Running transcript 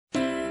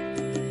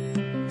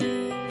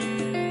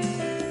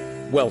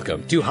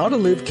Welcome to How to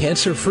Live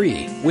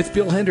Cancer-Free with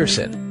Bill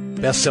Henderson,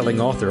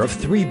 best-selling author of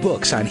 3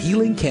 books on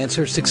healing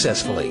cancer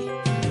successfully.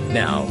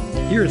 Now,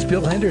 here's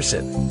Bill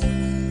Henderson.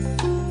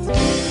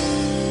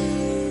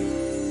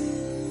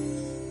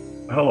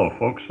 Hello,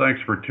 folks.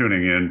 Thanks for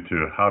tuning in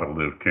to How to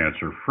Live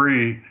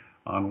Cancer-Free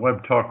on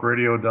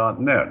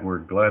webtalkradio.net. We're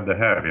glad to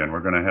have you, and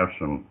we're going to have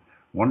some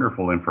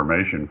wonderful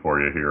information for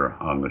you here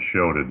on the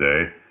show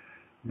today.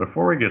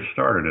 Before we get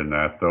started in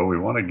that, though, we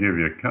want to give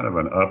you kind of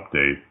an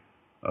update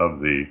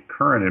of the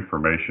current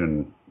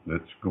information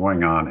that's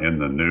going on in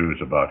the news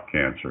about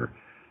cancer.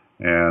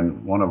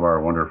 And one of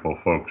our wonderful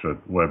folks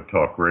at Web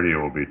Talk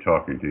Radio will be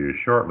talking to you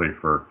shortly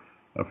for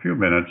a few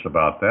minutes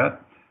about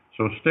that.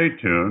 So stay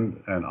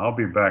tuned, and I'll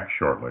be back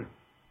shortly.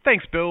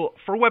 Thanks, Bill.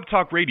 For Web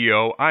Talk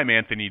Radio, I'm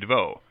Anthony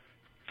DeVoe.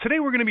 Today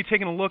we're going to be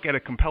taking a look at a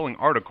compelling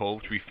article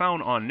which we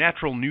found on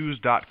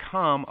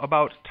naturalnews.com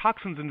about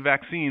toxins in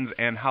vaccines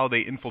and how they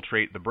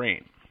infiltrate the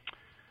brain.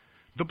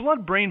 The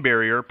blood-brain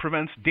barrier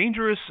prevents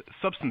dangerous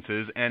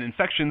substances and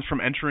infections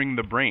from entering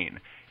the brain.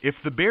 If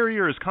the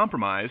barrier is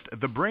compromised,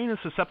 the brain is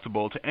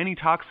susceptible to any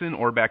toxin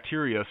or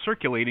bacteria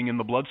circulating in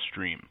the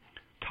bloodstream.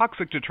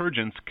 Toxic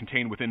detergents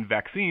contained within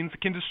vaccines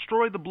can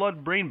destroy the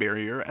blood-brain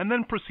barrier and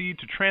then proceed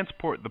to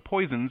transport the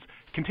poisons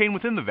contained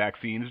within the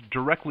vaccines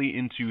directly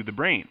into the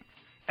brain.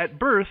 At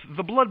birth,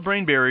 the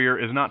blood-brain barrier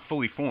is not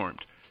fully formed.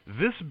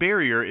 This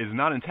barrier is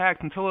not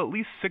intact until at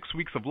least 6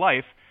 weeks of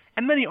life,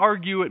 and many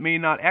argue it may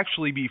not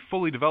actually be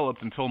fully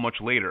developed until much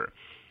later.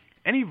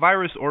 Any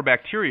virus or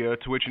bacteria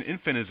to which an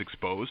infant is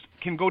exposed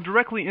can go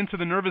directly into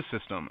the nervous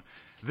system.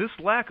 This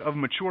lack of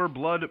mature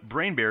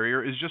blood-brain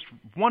barrier is just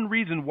one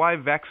reason why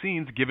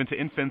vaccines given to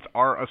infants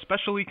are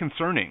especially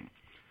concerning.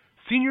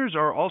 Seniors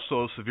are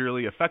also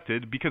severely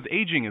affected because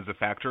aging is a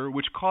factor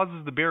which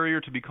causes the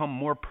barrier to become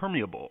more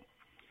permeable.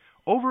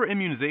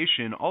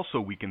 Over-immunization also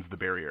weakens the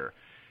barrier.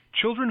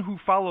 Children who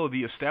follow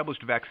the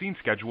established vaccine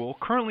schedule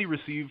currently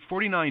receive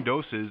 49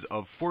 doses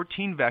of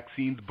 14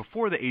 vaccines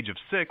before the age of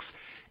 6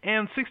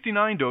 and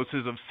 69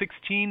 doses of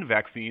 16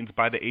 vaccines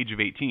by the age of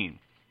 18.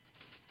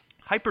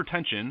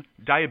 Hypertension,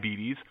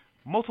 diabetes,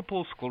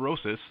 multiple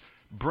sclerosis,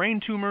 brain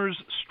tumors,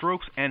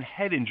 strokes, and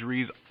head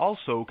injuries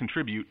also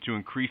contribute to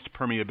increased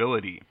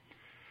permeability.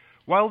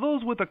 While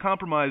those with a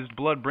compromised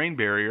blood-brain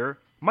barrier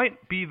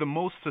might be the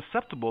most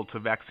susceptible to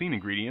vaccine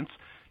ingredients,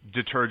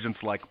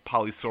 detergents like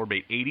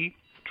polysorbate 80,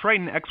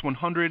 Triton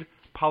X100,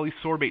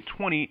 polysorbate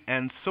 20,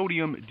 and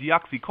sodium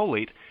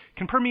deoxycholate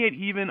can permeate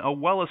even a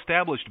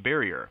well-established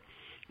barrier.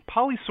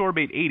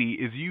 Polysorbate 80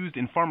 is used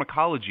in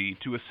pharmacology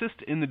to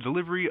assist in the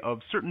delivery of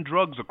certain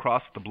drugs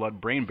across the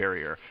blood-brain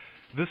barrier.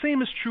 The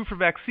same is true for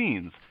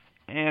vaccines,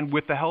 and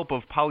with the help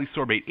of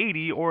polysorbate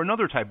 80 or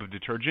another type of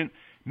detergent,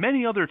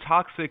 many other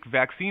toxic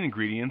vaccine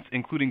ingredients,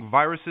 including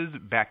viruses,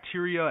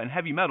 bacteria, and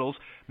heavy metals,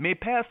 may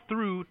pass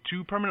through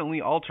to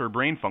permanently alter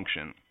brain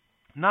function.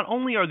 Not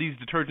only are these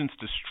detergents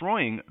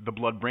destroying the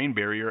blood-brain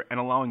barrier and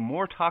allowing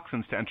more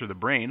toxins to enter the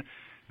brain,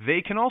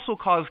 they can also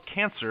cause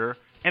cancer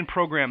and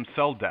program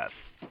cell death.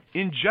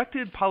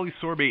 Injected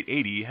polysorbate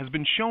 80 has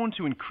been shown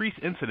to increase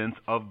incidence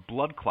of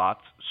blood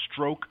clots,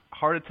 stroke,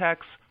 heart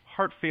attacks,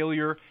 heart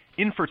failure,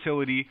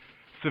 infertility,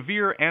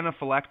 severe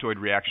anaphylactoid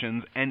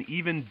reactions, and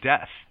even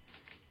death.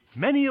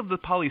 Many of the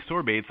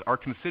polysorbates are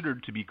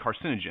considered to be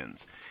carcinogens.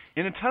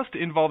 In a test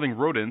involving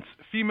rodents,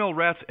 female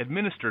rats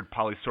administered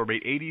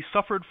polysorbate 80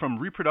 suffered from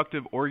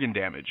reproductive organ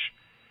damage.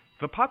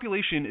 The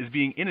population is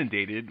being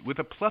inundated with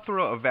a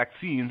plethora of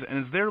vaccines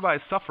and is thereby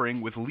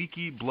suffering with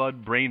leaky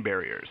blood-brain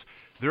barriers.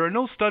 There are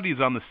no studies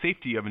on the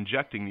safety of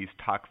injecting these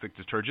toxic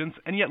detergents,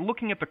 and yet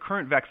looking at the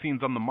current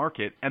vaccines on the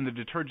market and the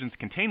detergents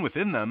contained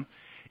within them,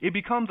 it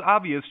becomes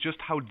obvious just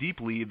how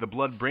deeply the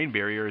blood-brain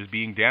barrier is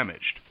being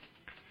damaged.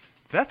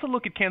 That's a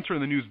look at cancer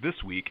in the news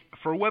this week.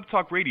 For Web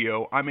Talk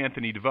Radio, I'm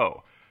Anthony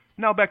DeVoe.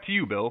 Now back to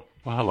you, Bill.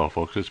 Well, hello,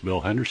 folks. It's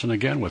Bill Henderson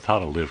again with How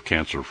to Live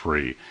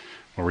Cancer-Free,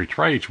 where we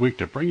try each week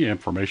to bring you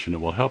information that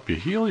will help you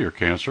heal your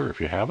cancer if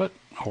you have it,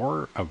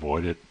 or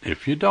avoid it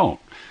if you don't.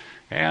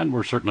 And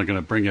we're certainly going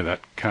to bring you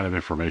that kind of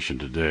information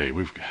today.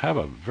 We have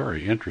a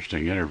very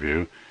interesting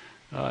interview.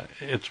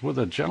 It's with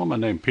a gentleman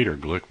named Peter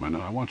Glickman,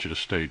 and I want you to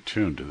stay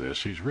tuned to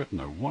this. He's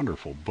written a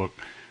wonderful book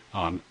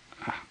on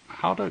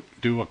how to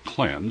do a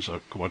cleanse,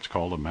 what's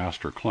called a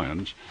master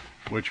cleanse,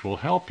 which will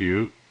help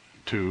you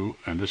to,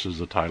 and this is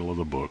the title of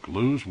the book,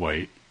 lose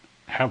weight,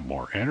 have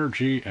more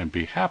energy, and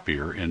be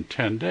happier in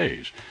 10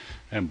 days.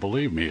 And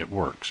believe me, it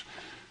works.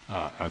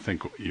 I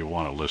think you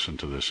want to listen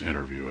to this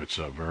interview. It's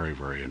a very,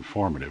 very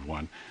informative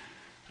one.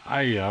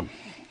 I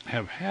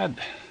have had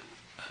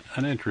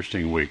an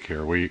interesting week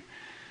here. We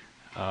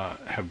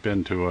have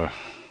been to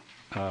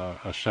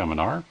a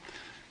seminar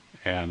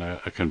and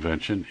a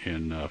convention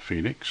in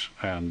Phoenix,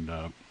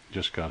 and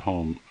just got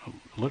home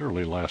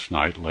literally last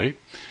night late.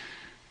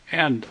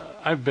 And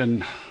I've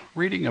been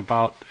reading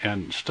about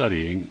and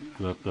studying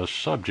the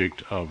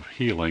subject of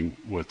healing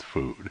with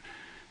food,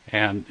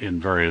 and in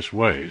various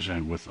ways,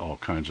 and with all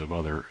kinds of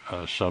other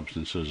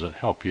substances that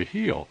help you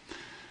heal.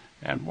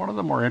 And one of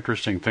the more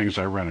interesting things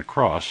I ran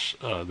across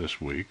this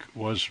week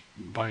was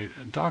by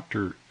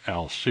Dr.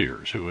 Al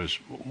Sears, who is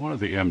one of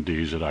the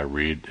MDs that I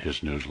read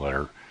his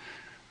newsletter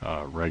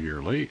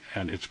regularly,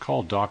 and it's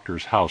called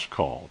Doctor's House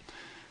Call.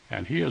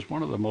 And he is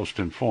one of the most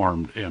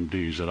informed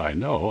MDs that I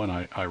know,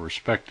 and I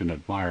respect and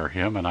admire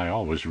him, and I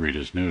always read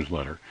his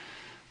newsletter.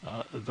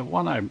 The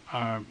one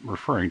I'm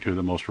referring to,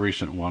 the most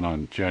recent one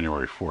on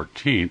January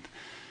 14th,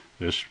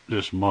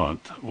 this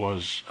month,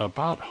 was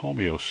about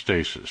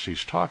homeostasis.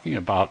 He's talking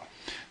about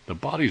the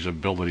body's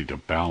ability to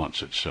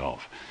balance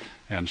itself,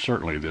 and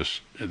certainly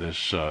this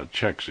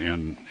checks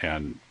in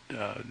and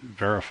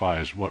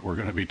verifies what we're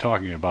going to be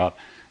talking about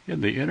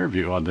in the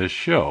interview on this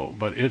show.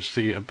 But it's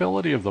the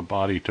ability of the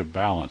body to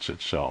balance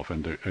itself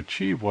and to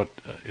achieve what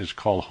is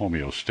called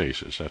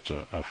homeostasis. That's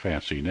a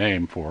fancy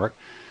name for it,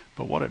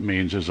 but what it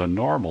means is a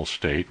normal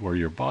state where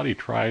your body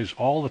tries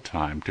all the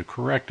time to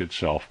correct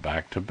itself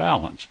back to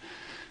balance.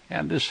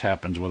 And this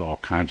happens with all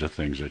kinds of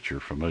things that you're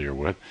familiar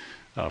with.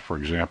 For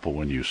example,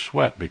 when you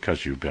sweat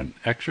because you've been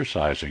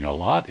exercising a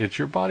lot, it's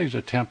your body's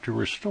attempt to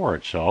restore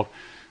itself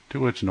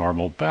to its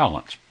normal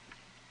balance.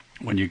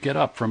 When you get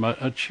up from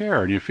a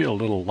chair and you feel a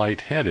little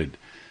lightheaded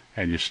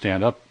and you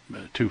stand up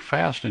too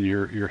fast and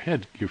your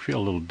head, you feel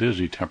a little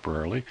dizzy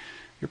temporarily,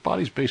 your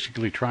body's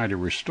basically trying to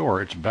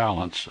restore its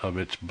balance of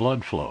its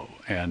blood flow,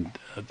 and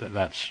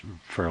that's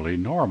fairly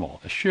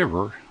normal.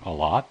 Shiver a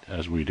lot,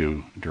 as we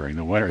do during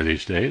the winter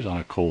these days on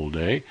a cold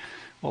day,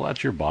 well,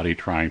 that's your body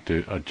trying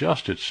to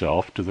adjust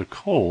itself to the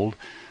cold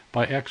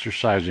by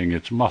exercising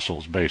its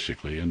muscles,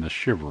 basically, in the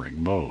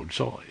shivering mode.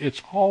 So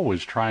it's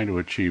always trying to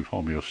achieve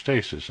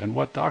homeostasis. And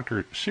what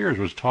Dr. Sears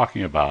was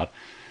talking about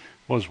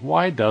was,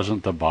 why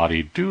doesn't the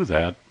body do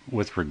that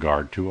with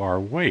regard to our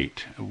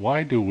weight?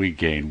 Why do we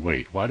gain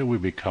weight? Why do we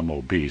become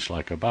obese?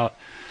 Like about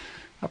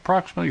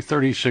approximately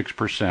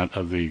 36%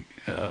 of the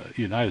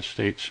United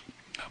States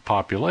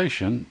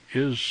population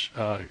is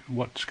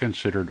what's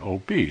considered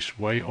obese,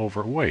 way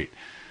overweight.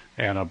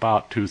 And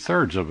about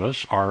 2/3 of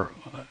us are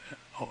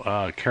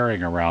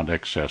carrying around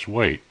excess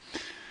weight.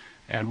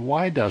 And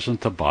why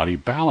doesn't the body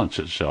balance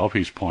itself,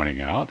 he's pointing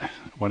out,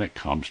 when it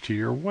comes to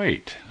your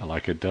weight,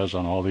 like it does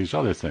on all these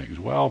other things?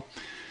 Well,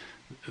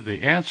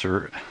 the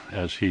answer,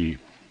 as he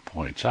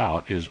points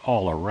out, is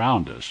all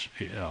around us,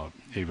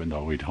 even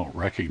though we don't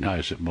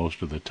recognize it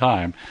most of the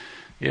time.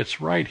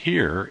 It's right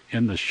here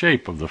in the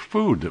shape of the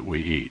food that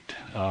we eat.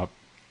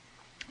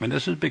 And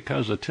this is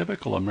because a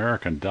typical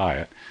American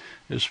diet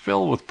is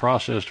filled with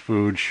processed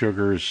food,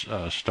 sugars,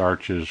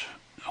 starches,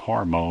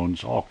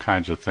 hormones, all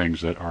kinds of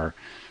things that are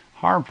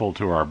harmful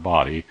to our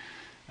body.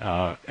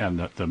 And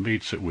the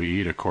meats that we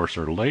eat, of course,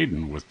 are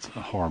laden with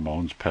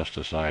hormones,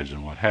 pesticides,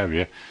 and what have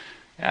you.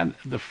 And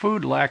the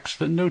food lacks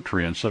the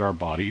nutrients that our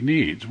body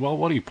needs. Well,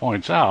 what he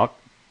points out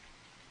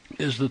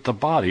is that the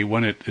body,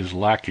 when it is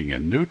lacking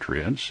in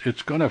nutrients,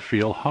 it's going to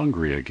feel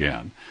hungry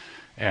again.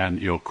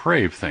 And you'll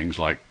crave things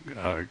like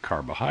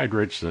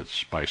carbohydrates that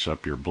spice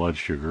up your blood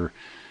sugar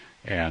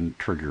and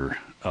trigger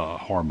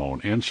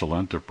hormone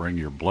insulin to bring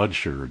your blood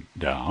sugar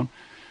down.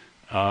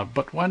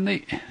 But when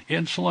the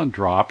insulin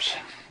drops,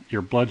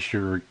 your blood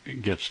sugar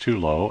gets too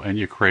low and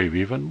you crave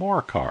even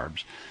more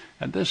carbs.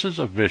 And this is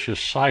a vicious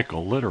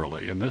cycle,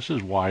 literally. And this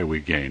is why we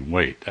gain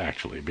weight,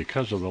 actually,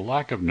 because of the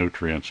lack of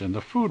nutrients in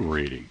the food we're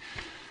eating.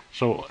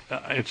 So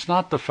it's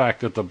not the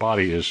fact that the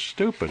body is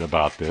stupid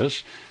about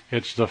this.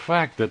 It's the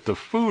fact that the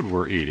food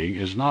we're eating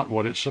is not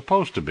what it's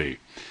supposed to be.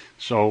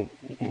 So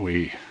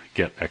we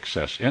get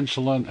excess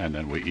insulin, and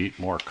then we eat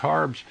more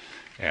carbs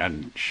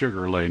and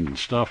sugar-laden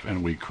stuff,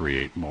 and we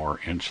create more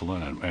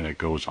insulin, and it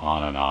goes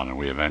on, and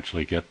we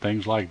eventually get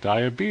things like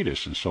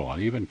diabetes and so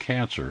on. Even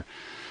cancer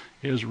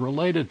is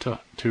related to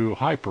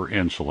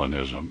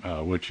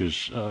hyperinsulinism, which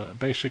is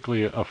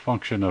basically a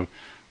function of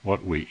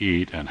what we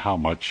eat and how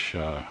much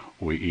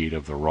we eat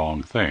of the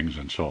wrong things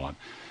and so on.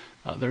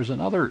 There's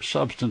another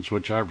substance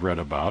which I've read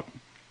about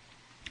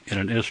in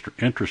an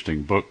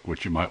interesting book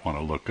which you might want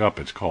to look up.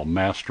 It's called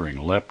Mastering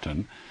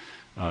Leptin.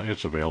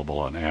 It's available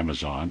on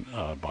Amazon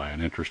by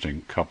an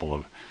interesting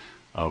couple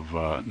of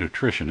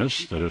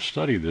nutritionists that have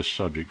studied this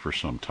subject for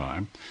some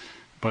time.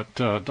 But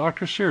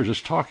Dr. Sears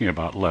is talking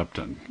about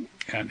leptin,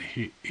 and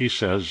he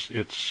says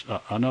it's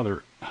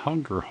another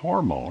hunger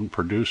hormone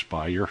produced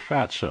by your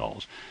fat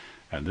cells.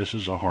 And this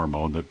is a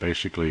hormone that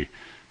basically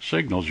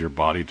signals your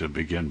body to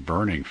begin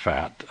burning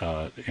fat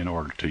in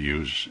order to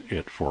use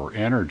it for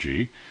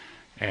energy.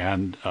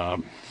 And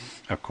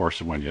of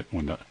course, when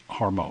the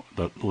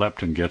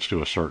leptin gets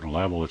to a certain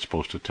level, it's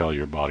supposed to tell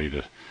your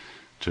body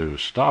to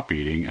stop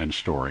eating and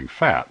storing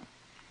fat.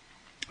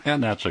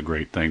 And that's a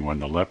great thing when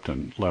the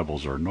leptin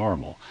levels are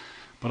normal.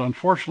 But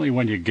unfortunately,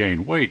 when you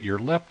gain weight, your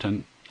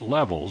leptin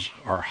levels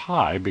are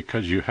high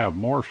because you have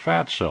more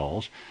fat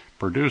cells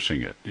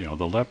producing it. You know,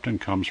 the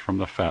leptin comes from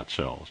the fat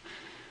cells.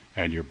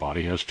 And your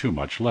body has too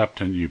much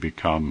leptin, you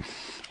become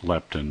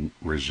leptin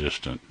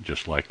resistant,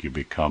 just like you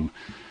become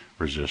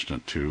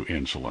resistant to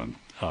insulin.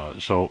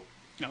 So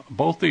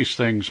both these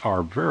things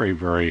are very,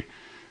 very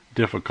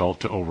difficult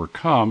to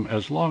overcome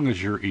as long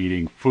as you're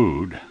eating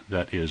food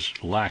that is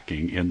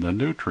lacking in the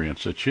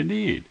nutrients that you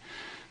need.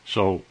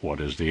 So what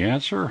is the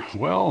answer?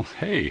 Well,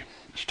 hey,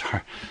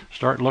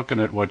 start looking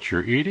at what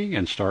you're eating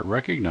and start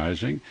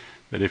recognizing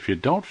that if you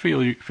don't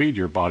feed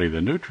your body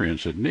the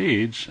nutrients it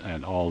needs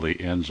and all the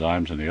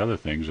enzymes and the other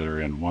things that are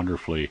in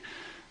wonderfully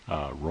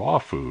raw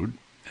food,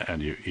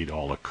 and you eat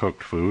all the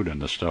cooked food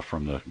and the stuff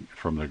from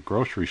the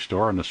grocery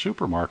store and the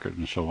supermarket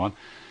and so on,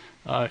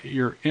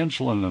 your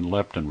insulin and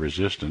leptin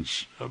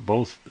resistance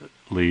both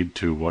lead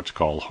to what's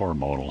called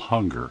hormonal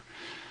hunger.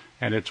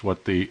 And it's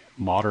what the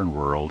modern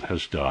world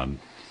has done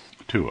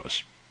to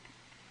us.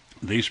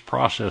 These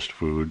processed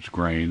foods,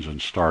 grains,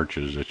 and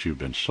starches that you've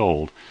been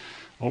sold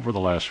over the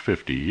last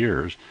 50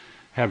 years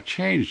have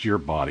changed your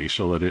body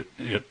so that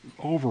it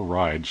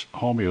overrides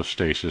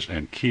homeostasis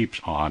and keeps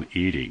on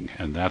eating.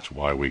 And that's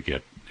why we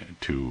get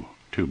too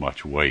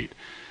much weight.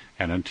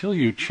 And until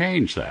you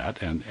change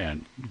that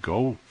and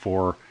go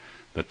for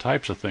the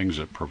types of things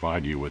that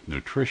provide you with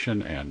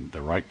nutrition and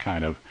the right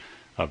kind of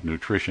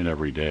nutrition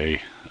every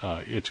day,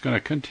 it's going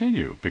to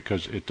continue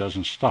because it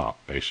doesn't stop,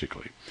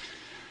 basically.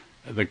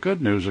 The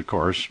good news, of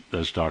course,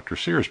 as Dr.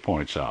 Sears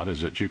points out,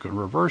 is that you can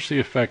reverse the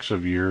effects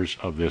of years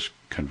of this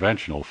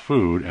conventional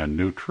food and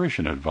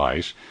nutrition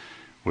advice,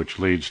 which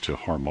leads to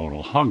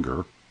hormonal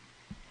hunger,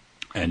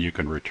 and you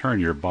can return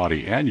your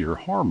body and your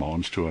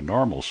hormones to a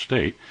normal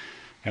state.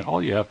 And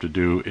all you have to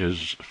do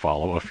is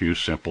follow a few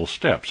simple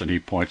steps. And he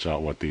points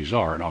out what these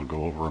are, and I'll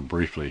go over them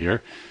briefly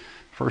here.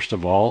 First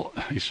of all,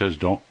 he says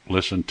don't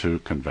listen to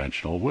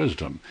conventional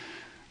wisdom.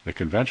 The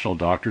conventional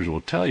doctors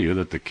will tell you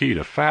that the key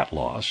to fat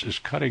loss is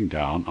cutting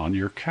down on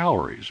your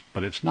calories.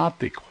 But it's not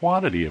the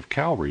quantity of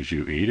calories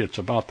you eat, it's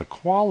about the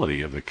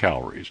quality of the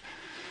calories.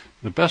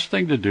 The best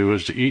thing to do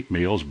is to eat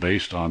meals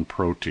based on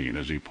protein,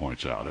 as he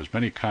points out, as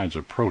many kinds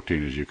of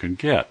protein as you can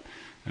get.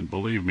 And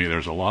believe me,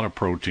 there's a lot of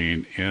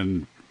protein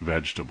in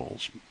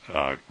vegetables.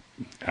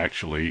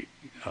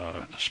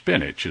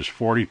 Spinach is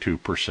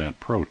 42%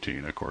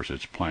 protein. Of course,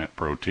 it's plant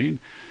protein,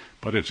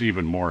 but it's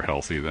even more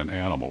healthy than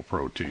animal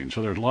protein.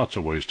 So there's lots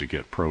of ways to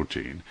get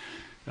protein.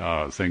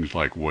 Things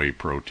like whey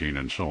protein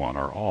and so on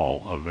are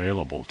all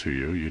available to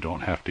you. You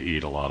don't have to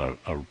eat a lot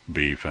of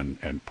beef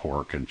and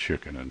pork and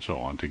chicken and so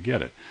on to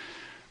get it.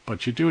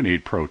 But you do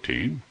need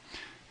protein.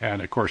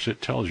 And, of course,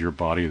 it tells your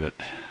body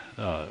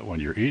that when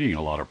you're eating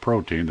a lot of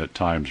protein that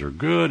times are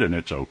good and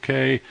it's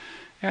okay.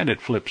 And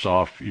it flips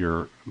off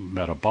your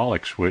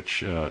metabolic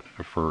switch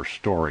for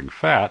storing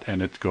fat,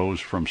 and it goes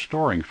from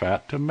storing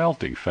fat to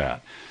melting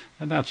fat.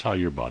 And that's how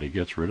your body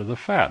gets rid of the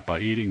fat, by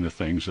eating the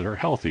things that are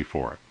healthy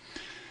for it.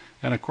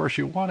 And, of course,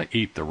 you want to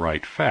eat the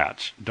right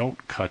fats.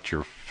 Don't cut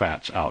your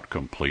fats out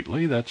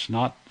completely. That's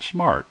not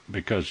smart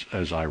because,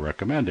 as I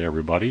recommend to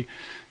everybody,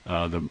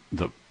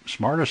 the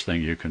smartest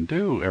thing you can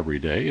do every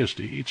day is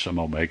to eat some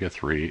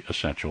omega-3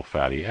 essential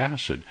fatty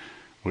acid,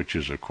 which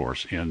is, of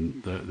course,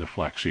 in the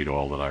flaxseed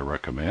oil that I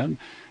recommend.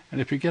 And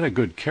if you get a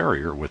good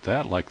carrier with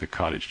that, like the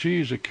cottage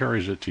cheese, it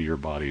carries it to your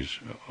body's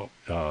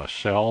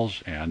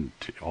cells, and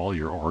all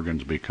your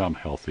organs become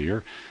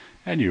healthier,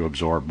 and you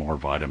absorb more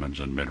vitamins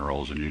and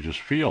minerals, and you just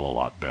feel a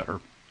lot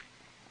better.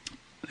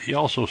 He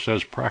also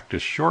says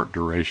practice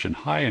short-duration,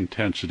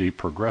 high-intensity,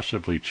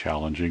 progressively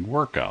challenging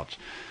workouts.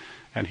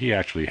 And he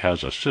actually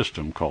has a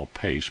system called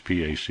PACE,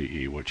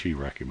 P-A-C-E, which he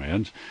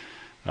recommends.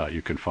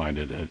 You can find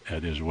it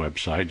at his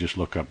website. Just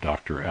look up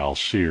Dr. Al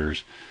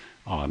Sears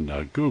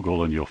on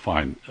Google, and you'll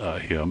find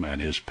him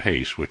and his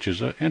PACE, which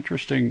is an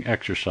interesting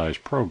exercise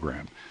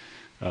program.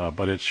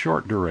 But it's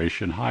short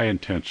duration, high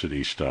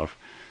intensity stuff,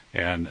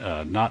 and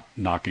not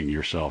knocking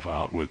yourself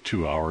out with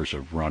 2 hours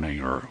of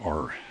running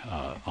or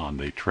on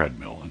the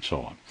treadmill and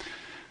so on.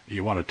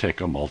 You want to take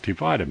a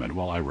multivitamin.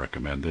 Well, I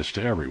recommend this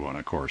to everyone,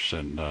 of course,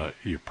 and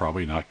you're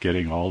probably not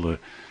getting all the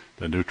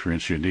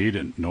nutrients you need,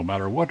 and no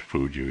matter what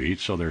food you eat.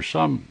 So there's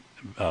some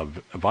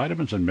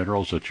vitamins and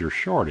minerals that you're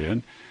short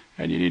in,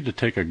 and you need to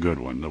take a good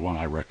one. The one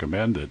I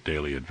recommend, the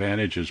Daily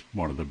Advantage, is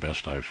one of the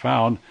best I've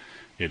found.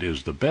 It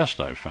is the best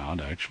I've found,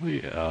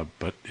 actually,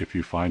 but if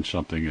you find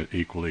something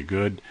equally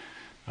good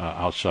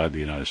outside the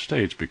United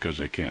States, because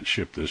they can't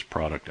ship this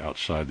product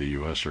outside the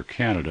U.S. or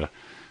Canada,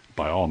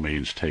 by all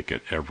means take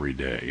it every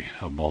day,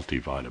 a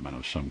multivitamin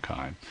of some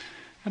kind.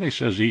 And he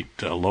says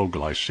eat low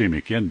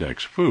glycemic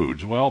index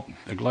foods. Well,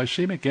 the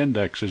glycemic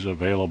index is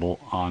available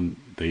on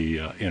the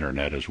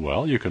internet as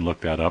well. You can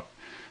look that up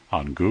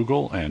on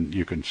Google, and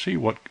you can see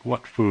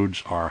what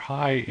foods are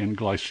high in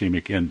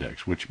glycemic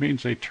index, which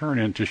means they turn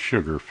into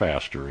sugar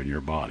faster in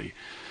your body.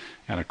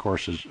 And, of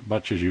course, as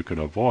much as you can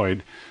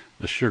avoid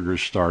the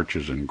sugars,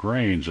 starches, and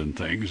grains and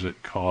things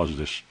that cause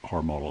this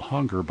hormonal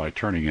hunger by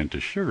turning into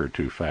sugar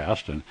too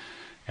fast and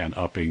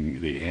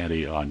upping the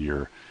ante on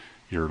your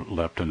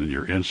leptin and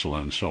your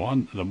insulin and so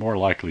on, the more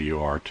likely you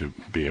are to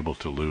be able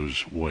to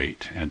lose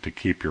weight and to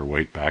keep your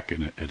weight back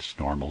in its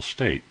normal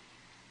state.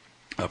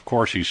 Of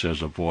course, he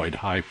says avoid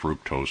high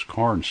fructose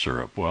corn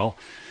syrup. Well,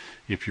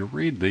 if you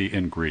read the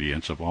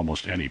ingredients of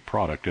almost any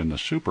product in the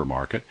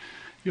supermarket,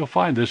 you'll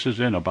find this is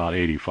in about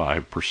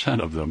 85%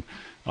 of them.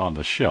 on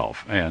the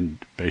shelf. And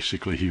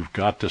basically, you've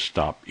got to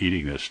stop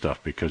eating this stuff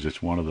because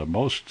it's one of the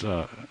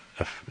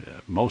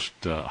most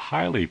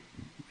highly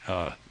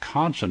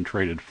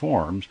concentrated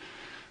forms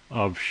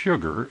of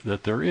sugar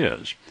that there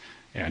is.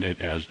 And it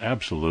has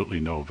absolutely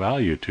no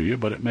value to you,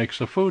 but it makes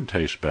the food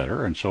taste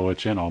better, and so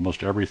it's in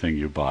almost everything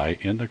you buy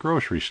in the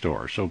grocery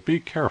store. So be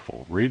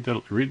careful. Read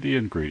the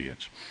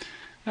ingredients.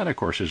 And, of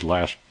course, his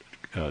last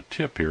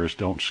tip here is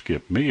don't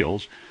skip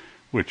meals,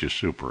 which is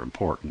super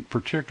important.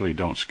 Particularly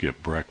don't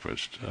skip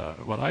breakfast.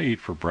 What I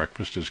eat for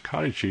breakfast is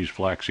cottage cheese,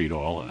 flaxseed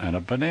oil, and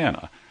a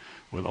banana,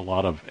 with a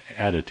lot of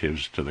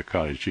additives to the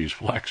cottage cheese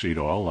flaxseed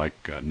oil,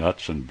 like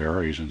nuts and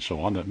berries and so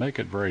on, that make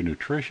it very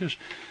nutritious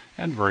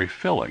and very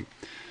filling.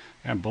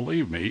 And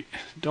believe me,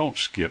 don't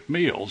skip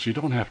meals. You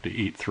don't have to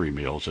eat 3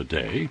 meals a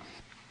day.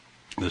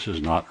 This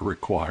is not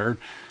required,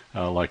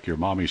 like your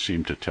mommy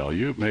seemed to tell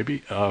you.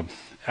 Maybe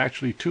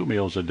actually 2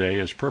 meals a day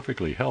is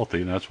perfectly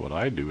healthy, and that's what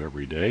I do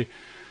every day.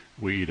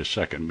 We eat a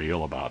second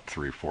meal about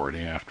 3, 4 in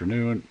the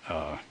afternoon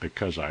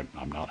because I'm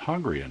not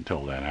hungry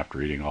until then.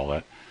 After eating all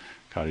that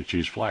cottage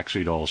cheese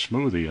flaxseed oil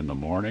smoothie in the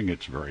morning,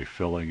 it's very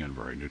filling and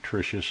very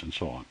nutritious and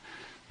so on.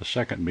 The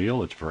second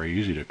meal, it's very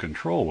easy to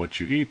control what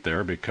you eat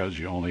there because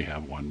you only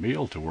have 1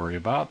 meal to worry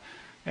about,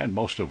 and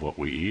most of what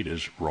we eat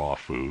is raw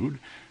food,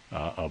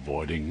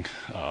 avoiding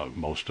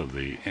most of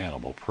the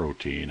animal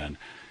protein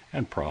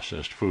and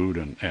processed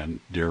food and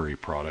dairy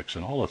products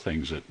and all the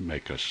things that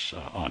make us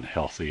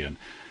unhealthy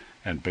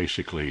and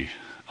basically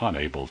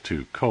unable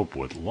to cope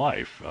with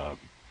life.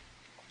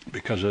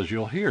 Because as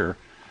you'll hear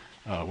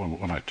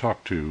when I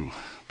talk to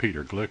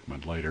Peter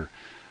Glickman later,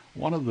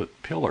 one of the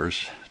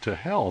pillars to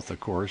health, of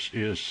course,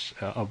 is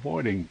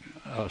avoiding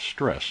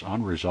stress.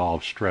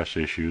 Unresolved stress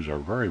issues are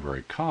very,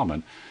 very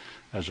common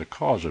as a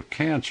cause of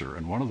cancer.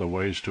 And one of the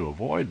ways to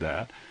avoid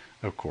that,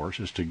 of course,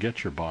 is to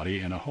get your body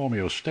in a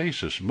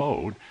homeostasis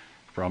mode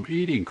from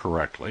eating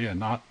correctly and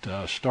not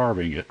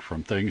starving it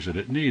from things that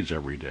it needs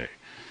every day.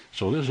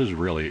 So this is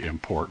really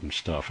important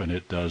stuff, and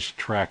it does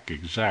track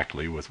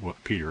exactly with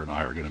what Peter and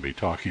I are going to be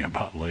talking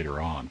about later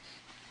on.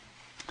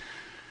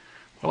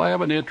 Well, I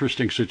have an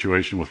interesting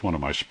situation with one of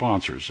my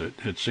sponsors.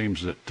 It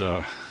seems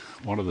that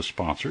one of the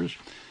sponsors,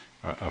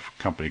 a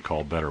company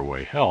called Better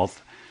Way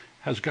Health,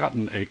 has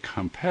gotten a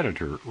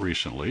competitor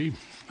recently,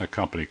 a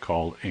company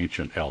called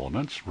Ancient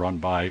Elements, run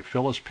by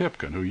Phyllis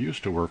Pipkin, who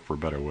used to work for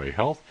Better Way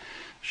Health.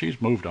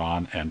 She's moved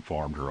on and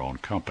formed her own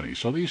company.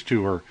 So these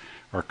two are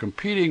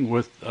competing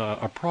with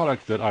a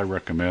product that I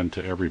recommend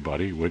to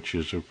everybody, which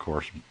is, of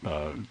course,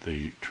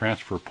 the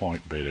Transfer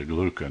Point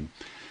Beta-Glucan,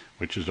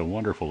 which is a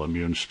wonderful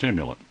immune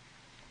stimulant.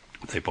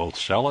 They both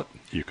sell it.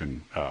 You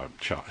can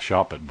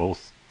shop at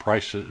both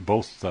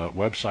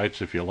websites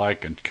if you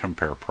like and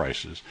compare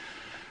prices.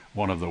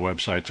 One of the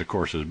websites, of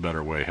course, is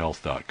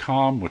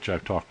betterwayhealth.com, which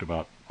I've talked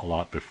about a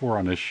lot before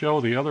on this show.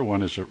 The other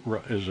one is a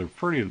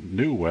pretty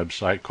new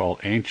website called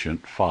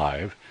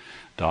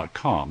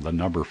Ancient5.com, the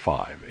number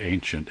 5,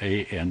 Ancient,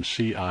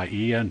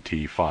 ANCIENT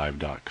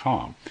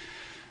 5.com.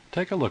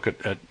 Take a look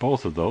at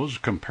both of those,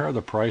 compare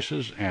the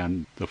prices,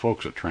 and the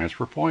folks at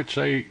Transfer Point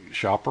say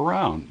shop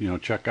around,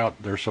 check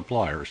out their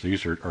suppliers.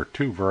 These are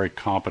two very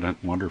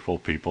competent, wonderful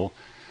people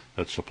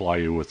that supply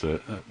you with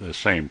the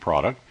same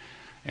product,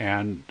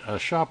 and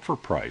shop for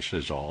price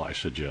is all I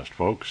suggest,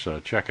 folks.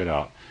 Check it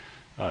out.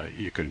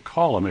 You can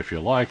call them if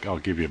you like. I'll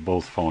give you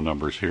both phone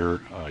numbers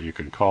here. You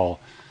can call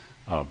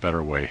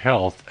Better Way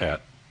Health at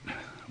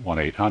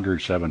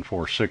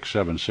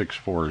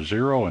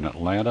 1-800-746-7640 in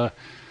Atlanta.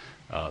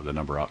 The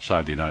number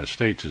outside the United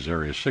States is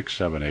area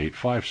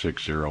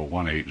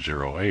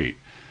 678-560-1808.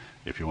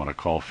 If you want to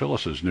call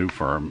Phyllis's new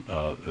firm,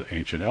 the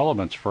Ancient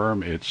Elements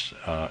firm, it's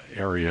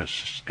area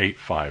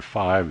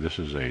 855. This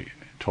is a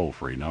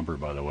toll-free number,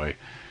 by the way,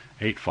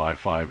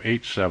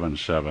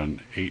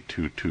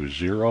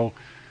 855-877-8220.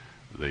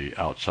 The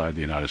outside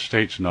the United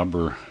States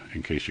number,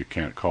 in case you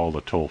can't call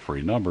the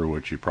toll-free number,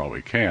 which you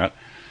probably can't,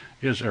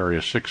 is area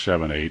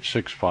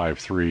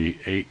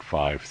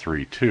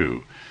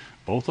 678-653-8532.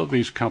 Both of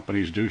these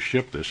companies do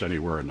ship this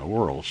anywhere in the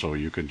world, so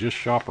you can just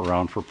shop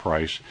around for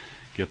price,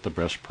 get the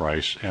best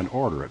price, and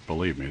order it.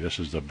 Believe me, this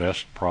is the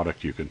best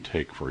product you can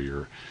take for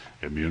your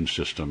immune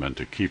system and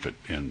to keep it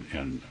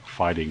in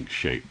fighting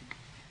shape.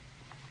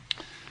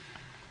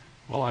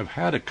 Well, I've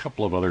had a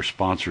couple of other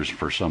sponsors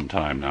for some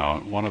time now.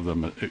 One of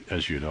them,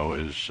 as you know,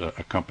 is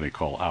a company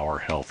called Our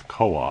Health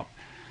Co-op.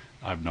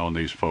 I've known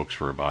these folks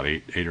for about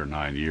eight or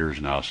 9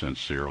 years now,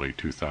 since the early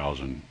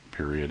 2000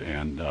 period,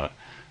 and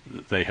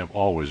they have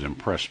always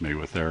impressed me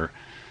with their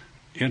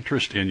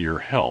interest in your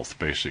health,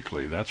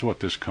 basically. That's what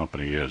this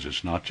company is.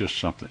 It's not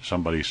just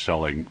somebody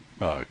selling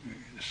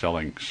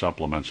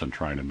supplements and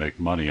trying to make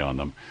money on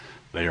them.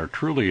 They are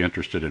truly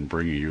interested in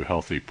bringing you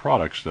healthy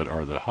products that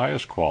are the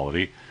highest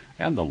quality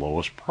and the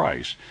lowest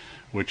price,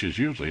 which is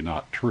usually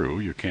not true.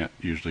 You can't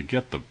usually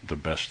get the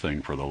best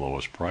thing for the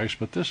lowest price,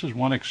 but this is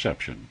one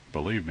exception.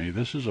 Believe me,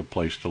 this is a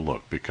place to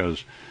look,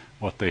 because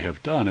what they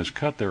have done is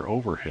cut their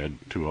overhead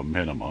to a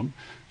minimum,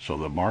 so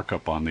the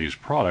markup on these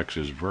products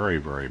is very,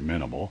 very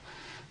minimal.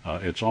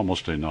 It's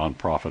almost a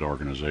non-profit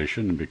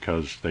organization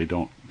because they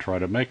don't try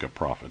to make a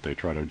profit. They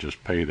try to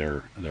just pay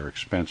their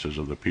expenses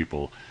of the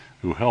people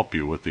who help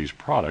you with these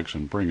products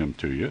and bring them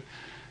to you.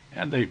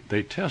 And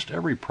they test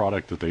every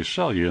product that they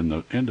sell you in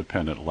the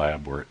independent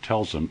lab where it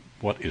tells them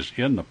what is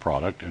in the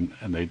product, and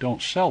they don't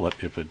sell it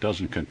if it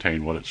doesn't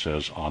contain what it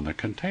says on the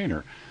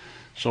container.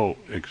 So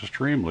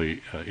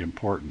extremely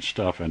important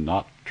stuff, and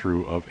not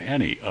true of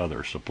any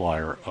other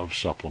supplier of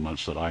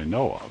supplements that I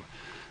know of.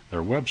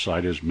 Their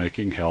website is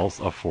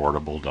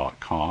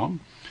makinghealthaffordable.com.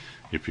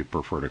 If you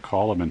prefer to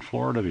call them in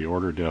Florida, the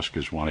order desk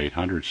is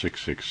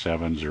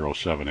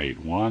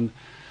 1-800-667-0781.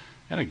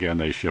 And again,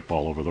 they ship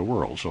all over the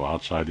world. So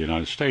outside the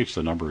United States,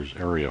 the number is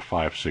area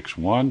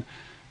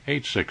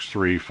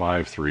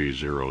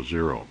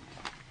 561-863-5300.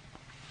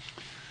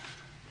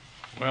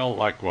 Well,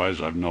 likewise,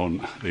 I've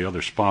known the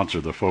other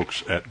sponsor, the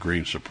folks at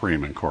Green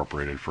Supreme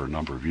Incorporated, for a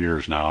number of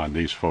years now, and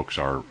these folks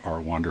are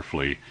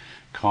wonderfully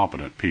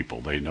competent people.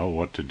 They know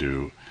what to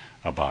do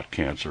about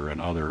cancer and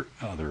other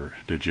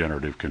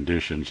degenerative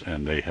conditions,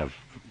 and they have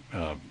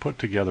put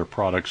together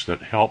products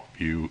that help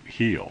you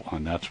heal,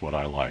 and that's what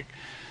I like.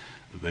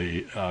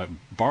 The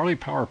Barley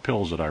Power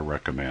pills that I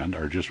recommend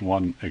are just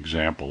one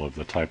example of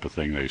the type of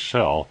thing they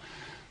sell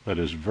that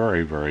is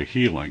very, very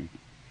healing.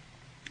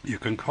 You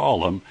can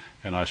call them,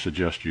 and I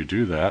suggest you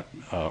do that,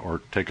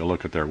 or take a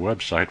look at their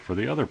website for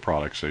the other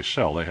products they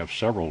sell. They have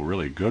several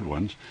really good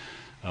ones.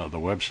 The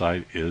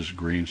website is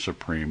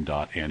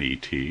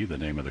greensupreme.net, the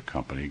name of the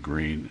company,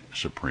 Green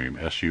Supreme,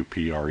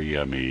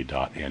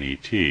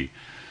 SUPREME.net.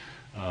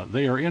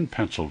 They are in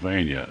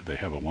Pennsylvania. They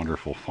have a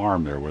wonderful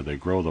farm there where they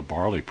grow the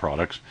barley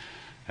products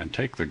and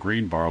take the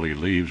green barley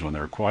leaves when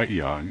they're quite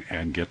young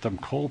and get them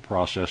cold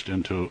processed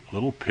into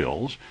little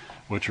pills,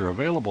 which are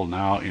available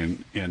now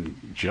in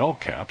gel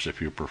caps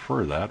if you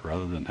prefer that,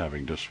 rather than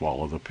having to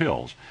swallow the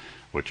pills,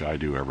 which I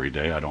do every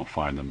day. I don't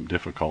find them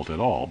difficult at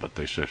all, but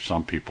they say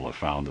some people have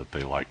found that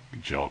they like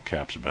gel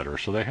caps better,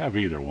 so they have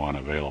either one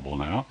available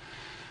now.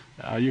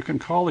 You can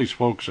call these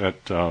folks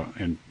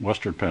in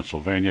Western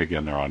Pennsylvania.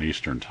 Again, they're on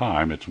Eastern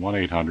Time. It's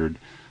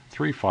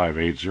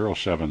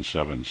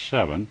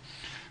 1-800-358-0777.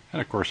 And,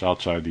 of course,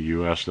 outside the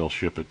U.S., they'll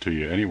ship it to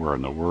you anywhere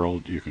in the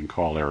world. You can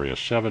call area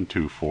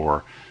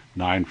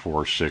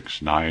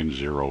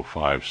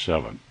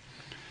 724-946-9057.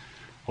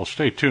 Well,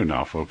 stay tuned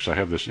now, folks. I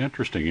have this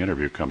interesting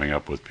interview coming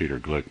up with Peter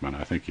Glickman.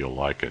 I think you'll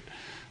like it.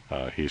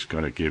 He's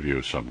going to give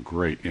you some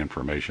great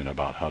information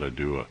about how to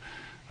do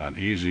an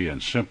easy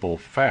and simple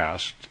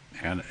fast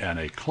and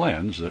a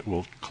cleanse that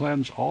will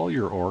cleanse all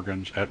your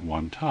organs at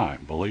one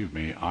time. Believe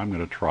me, I'm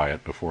going to try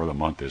it before the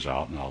month is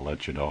out, and I'll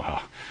let you know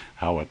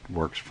how it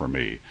works for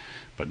me.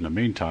 But in the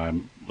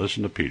meantime,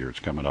 listen to Peter.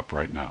 It's coming up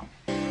right now.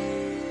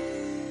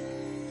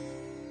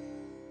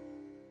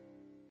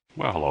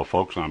 Well, hello,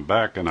 folks. I'm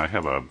back, and I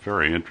have a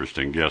very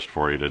interesting guest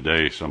for you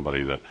today,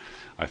 somebody that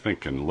I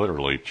think can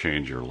literally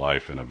change your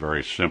life in a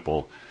very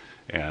simple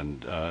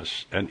and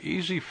an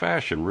easy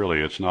fashion,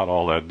 really. It's not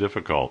all that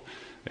difficult,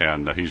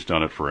 and he's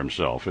done it for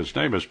himself. His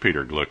name is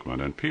Peter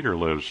Glickman, and Peter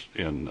lives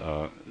in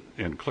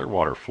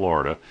Clearwater,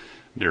 Florida,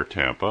 near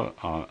Tampa,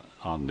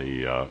 on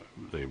the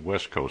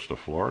west coast of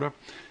Florida.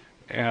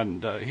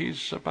 And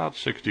he's about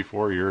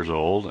 64 years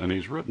old, and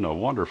he's written a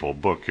wonderful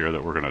book here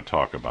that we're going to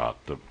talk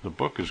about. The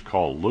book is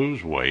called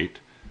Lose Weight,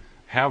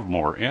 Have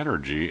More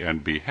Energy,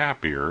 and Be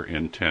Happier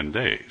in 10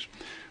 Days.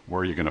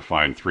 Where are you going to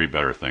find three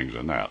better things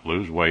than that?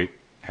 Lose weight,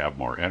 have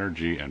more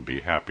energy, and be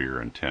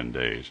happier in 10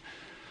 days.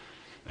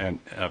 And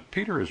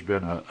Peter has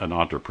been an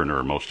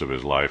entrepreneur most of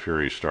his life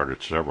here. He's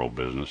started several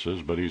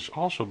businesses, but he's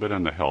also been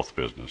in the health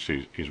business.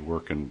 He's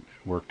worked in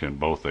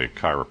both a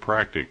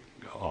chiropractic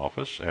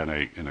office and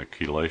in a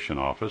chelation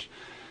office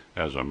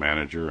as a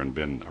manager, and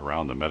been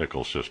around the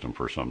medical system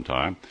for some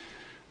time.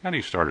 And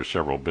he started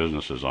several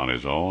businesses on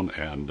his own,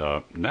 and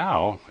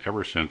now,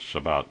 ever since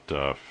about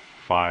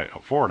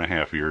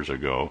 4.5 years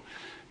ago,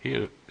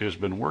 he has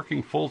been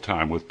working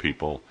full-time with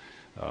people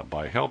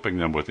by helping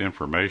them with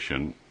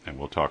information, and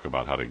we'll talk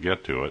about how to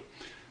get to it,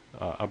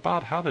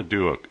 about how to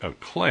do a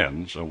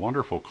cleanse, a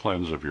wonderful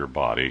cleanse of your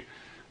body,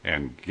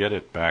 and get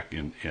it back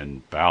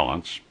in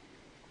balance,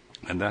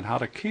 and then how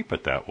to keep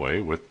it that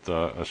way with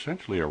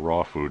essentially a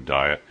raw food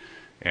diet,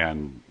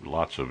 and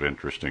lots of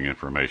interesting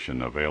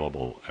information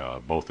available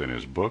both in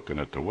his book and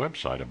at the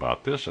website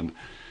about this. And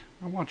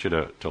I want you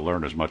to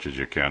learn as much as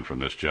you can from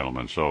this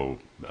gentleman. So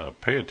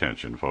pay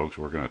attention, folks.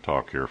 We're going to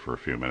talk here for a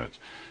few minutes.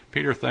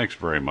 Peter, thanks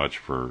very much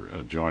for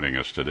joining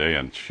us today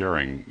and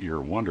sharing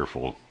your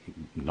wonderful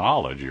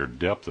knowledge, your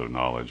depth of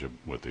knowledge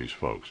with these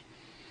folks.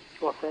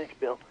 Well, thanks,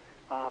 Bill.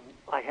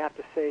 I have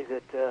to say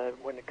that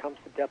when it comes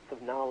to depth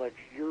of knowledge,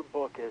 your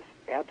book is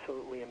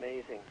absolutely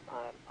amazing.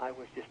 I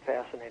was just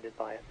fascinated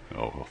by it.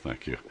 Oh, well,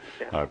 thank you.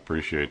 Yeah. I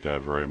appreciate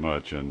that very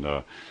much. And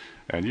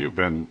you've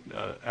been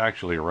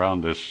actually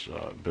around this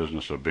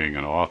business of being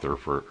an author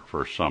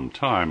for some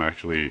time.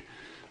 Actually,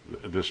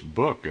 this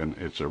book, and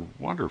it's a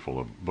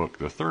wonderful book,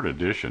 the third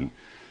edition,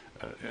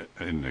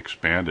 in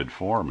expanded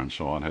form and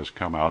so on, has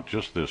come out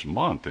just this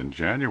month in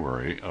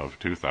January of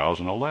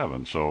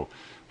 2011. So,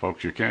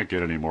 folks, you can't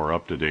get any more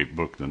up-to-date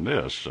book than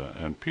this.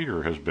 And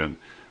Peter has been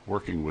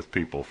working with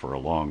people for a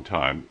long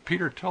time.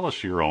 Peter, tell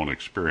us your own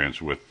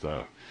experience with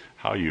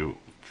how you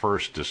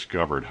first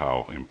discovered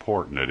how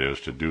important it is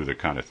to do the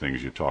kind of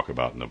things you talk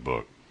about in the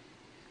book.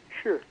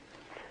 Sure.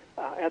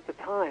 At the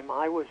time,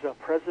 I was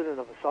president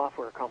of a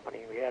software company.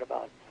 We had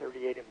about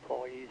 38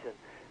 employees, and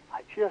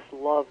I just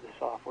loved the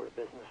software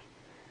business.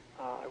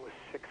 I was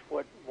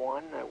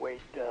 6'1". I weighed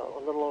a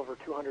little over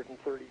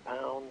 230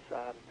 pounds,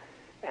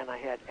 and I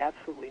had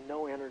absolutely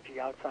no energy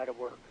outside of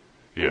work.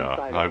 Yeah,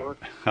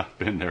 I've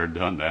been there,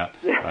 done that.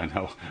 Yeah.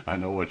 I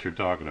know what you're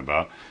talking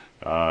about.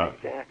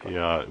 Exactly.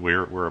 Yeah,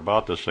 we're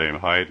about the same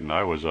height, and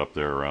I was up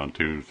there around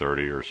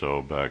 230 or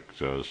so back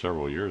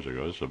several years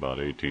ago. It's about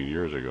 18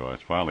 years ago. I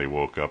finally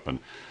woke up and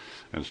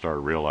started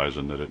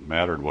realizing that it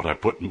mattered what I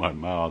put in my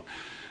mouth.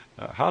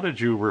 How did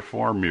you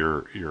reform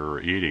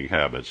your eating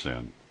habits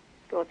then?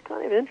 So it's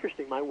kind of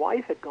interesting. My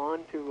wife had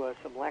gone to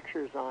some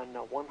lectures on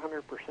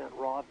 100%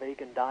 raw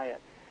vegan diet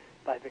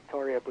by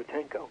Victoria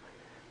Butenko.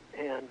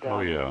 And,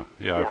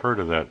 yeah, I've heard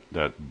of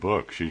that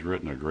book. She's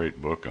written a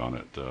great book on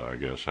it, I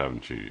guess,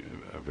 haven't she?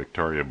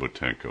 Victoria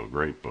Butenko,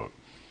 great book.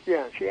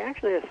 Yeah, she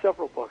actually has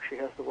several books. She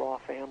has The Raw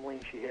Family.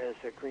 She has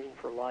Green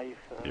for Life.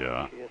 She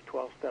has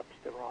 12 Steps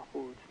to Raw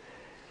Foods.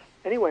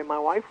 Anyway, my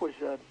wife was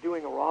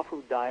doing a raw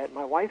food diet.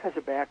 My wife has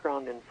a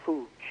background in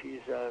food.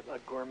 She's a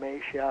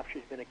gourmet chef.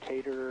 She's been a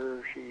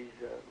caterer. She's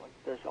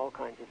does all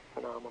kinds of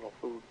phenomenal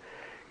food.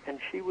 And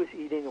she was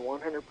eating a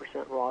 100%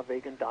 raw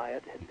vegan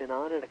diet, had been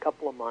on it a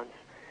couple of months.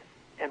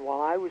 And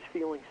while I was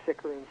feeling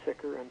sicker and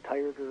sicker and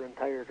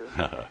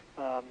tireder,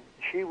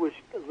 she was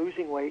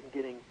losing weight and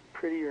getting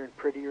prettier and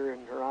prettier,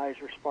 and her eyes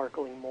were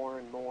sparkling more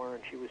and more,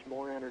 and she was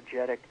more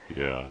energetic.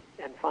 Yeah.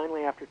 And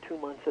finally, after 2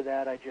 months of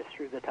that, I just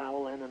threw the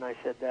towel in, and I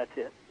said, that's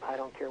it. I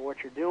don't care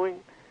what you're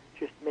doing.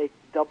 Just make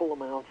double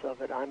amounts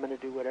of it. I'm going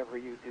to do whatever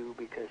you do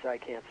because I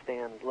can't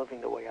stand living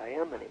the way I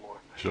am anymore.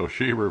 So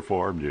she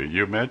reformed you.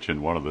 You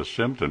mentioned one of the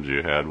symptoms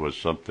you had was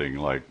something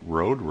like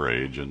road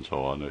rage and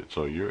so on.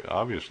 So you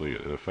obviously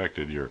it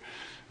affected your,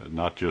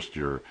 not just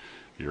your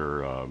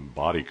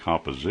body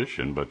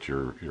composition, but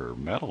your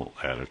mental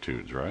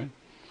attitudes, right?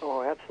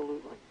 Oh,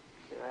 absolutely,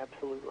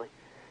 absolutely.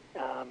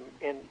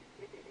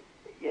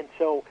 And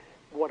so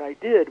what I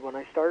did when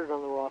I started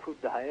on the raw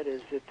food diet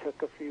is it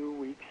took a few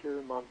weeks or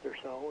a month or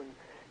so, and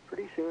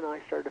pretty soon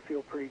I started to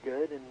feel pretty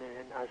good. And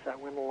as I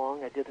went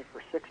along, I did it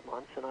for 6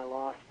 months, and I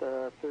lost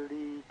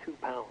 32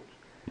 pounds.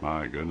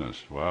 My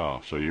goodness!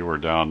 Wow. So you were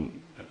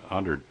down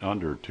under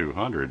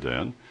 200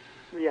 then.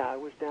 Yeah, I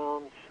was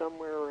down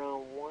somewhere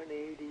around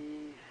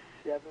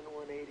 187,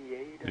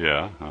 188.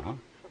 Yeah. Something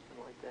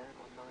like that,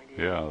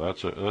 190. Yeah,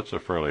 that's a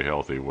fairly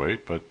healthy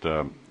weight. But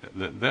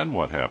then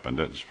what happened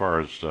as far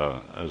as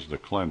the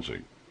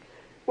cleansing?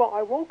 Well,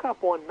 I woke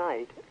up one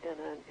night,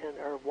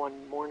 or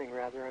one morning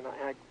rather, and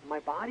my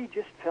body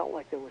just felt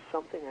like there was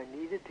something I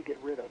needed to get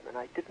rid of, and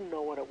I didn't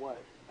know what it was.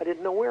 I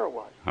didn't know where it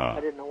was. I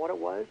didn't know what it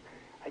was.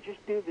 I just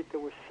knew that there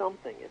was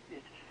something.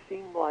 It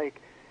seemed like,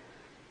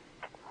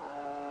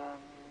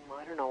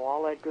 I don't know,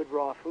 all that good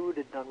raw food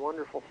had done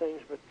wonderful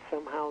things, but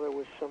somehow there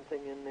was something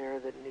in there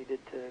that needed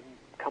to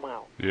come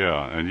out.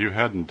 Yeah, and you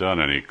hadn't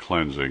done any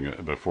cleansing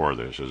before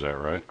this, is that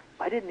right?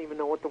 I didn't even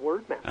know what the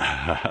word meant.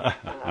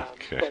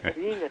 Okay. But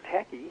being a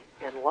techie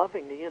and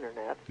loving the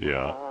Internet,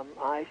 yeah.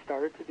 I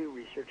started to do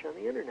research on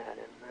the Internet,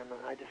 and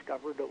I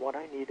discovered that what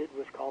I needed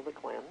was called a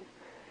cleanse,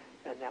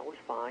 and that was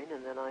fine.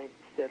 And then I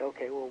said,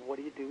 okay, well, what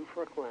do you do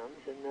for a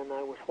cleanse? And then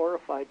I was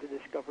horrified to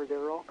discover there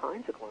are all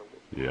kinds of cleanses.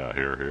 Yeah,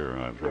 here,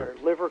 I've heard. There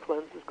are liver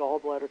cleanses,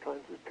 gallbladder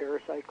cleanses,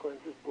 parasite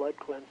cleanses, blood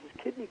cleanses,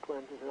 kidney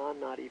cleanses, and I'm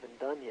not even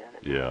done yet.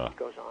 It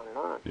goes on and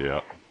on.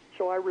 Yeah.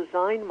 So I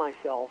resigned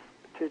myself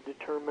to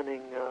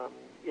determining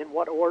in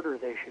what order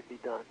they should be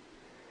done.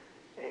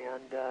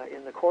 And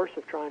in the course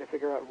of trying to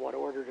figure out what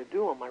order to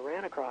do them, I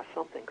ran across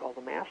something called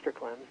the Master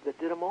Cleanse that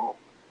did them all.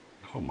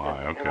 Oh,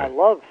 my, okay. And I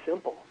love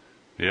simple.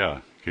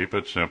 Yeah, keep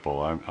it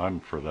simple. I'm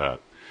for that.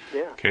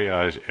 Yeah.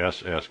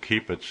 KISS,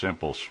 keep it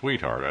simple,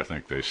 sweetheart, I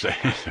think they say,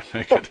 to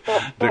make it,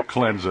 to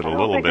cleanse it a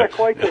little bit. I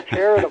don't think they're quite so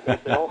charitable,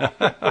 Bill.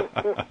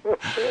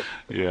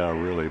 Yeah,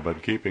 really,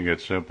 but keeping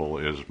it simple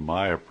is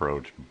my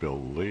approach,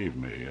 believe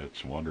me,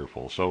 it's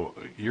wonderful. So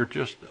you're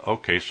just,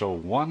 okay, so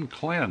one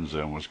cleanse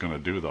then was going to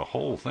do the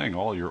whole thing,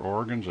 all your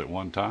organs at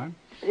one time?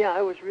 Yeah,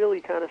 I was really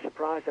kind of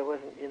surprised. I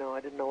wasn't, I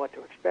didn't know what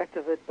to expect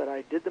of it, but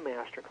I did the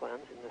Master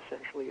Cleanse, and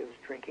essentially it was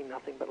drinking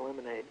nothing but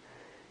lemonade.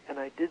 And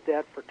I did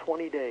that for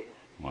 20 days.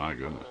 My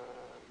goodness.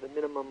 The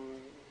minimum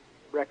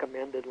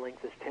recommended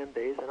length is 10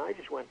 days, and I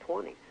just went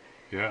 20.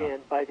 Yeah.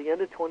 And by the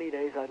end of 20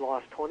 days, I'd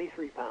lost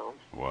 23 pounds.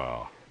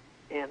 Wow.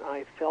 And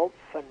I felt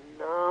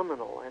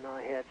phenomenal, and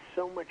I had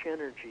so much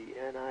energy,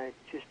 and I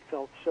just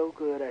felt so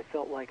good. I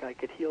felt like I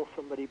could heal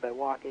somebody by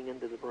walking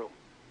into the room.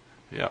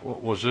 Yeah,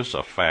 was this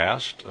a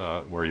fast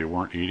where you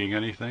weren't eating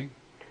anything?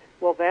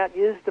 Well, that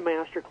is the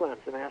Master Cleanse.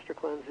 The Master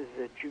Cleanse is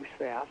a juice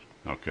fast.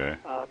 Okay.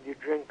 You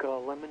drink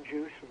lemon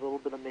juice with a little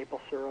bit of maple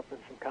syrup and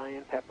some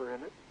cayenne pepper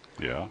in it.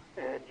 Yeah.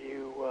 And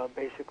you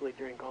basically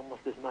drink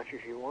almost as much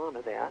as you want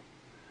of that.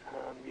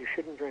 You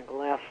shouldn't drink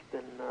less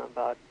than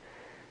about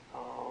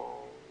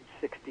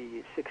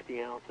 60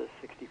 ounces,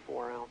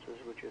 64 ounces,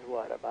 which is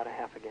what, about a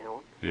half a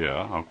gallon.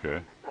 Yeah,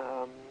 okay.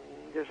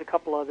 There's a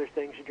couple other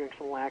things. You drink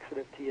some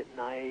laxative tea at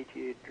night.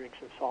 You drink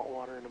some salt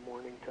water in the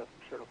morning to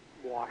sort of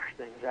wash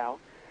things out.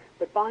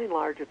 But by and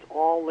large, it's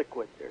all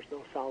liquid. There's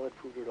no solid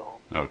food at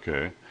all.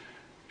 Okay.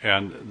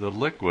 And the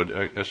liquid,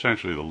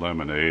 essentially the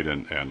lemonade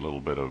and a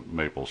little bit of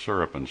maple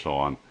syrup and so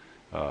on,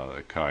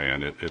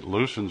 cayenne, it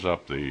loosens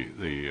up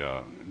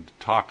the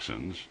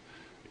toxins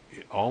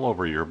all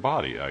over your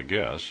body, I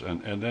guess.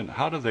 And then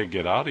how do they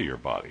get out of your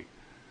body?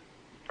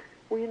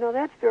 Well,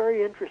 that's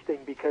very interesting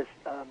because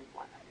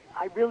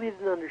I really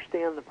didn't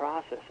understand the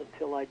process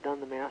until I'd done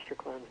the Master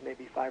Cleanse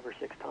maybe 5 or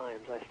 6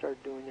 times. I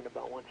started doing it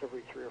about once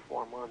every 3 or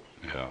 4 months.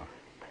 Yeah.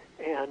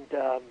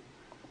 And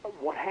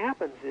what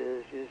happens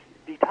is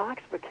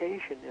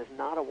detoxification is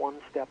not a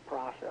one-step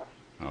process.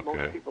 Okay.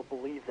 Most people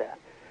believe that.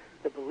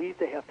 They believe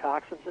they have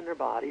toxins in their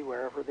body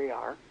wherever they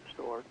are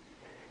stored,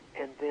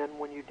 and then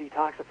when you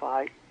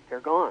detoxify, they're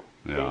gone.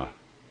 Yeah.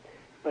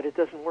 But it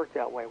doesn't work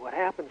that way. What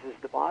happens is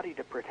the body,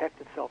 to protect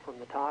itself from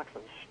the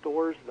toxins,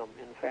 stores them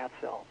in fat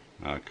cells.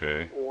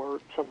 Okay. Or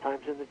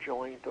sometimes in the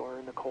joint or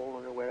in the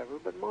colon or whatever,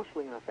 but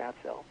mostly in the fat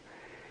cells.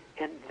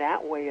 And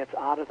that way it's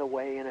out of the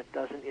way and it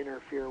doesn't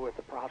interfere with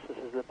the processes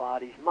of the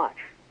body much.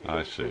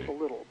 I see. Just a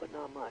little, but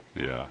not much.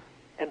 Yeah.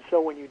 And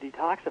so when you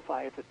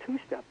detoxify, it's a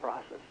 2-step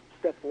process.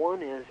 Step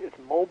 1 is it's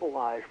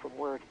mobilized from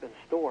where it's been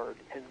stored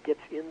and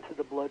gets into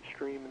the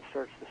bloodstream and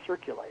starts to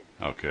circulate.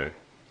 Okay.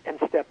 And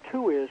step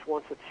 2 is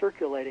once it's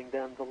circulating,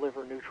 then the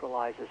liver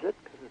neutralizes it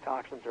because the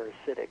toxins are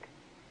acidic,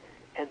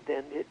 and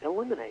then it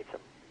eliminates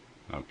them.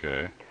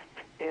 Okay.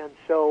 And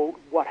so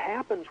what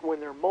happens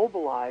when they're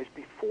mobilized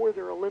before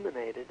they're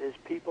eliminated is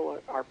people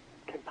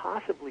can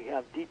possibly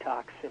have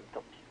detox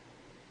symptoms.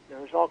 Now,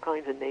 there's all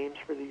kinds of names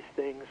for these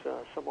things.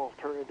 Some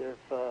alternative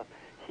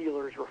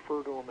healers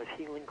refer to them as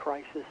healing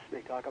crisis.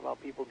 They talk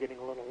about people getting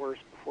a little worse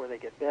before they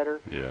get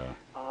better. Yeah.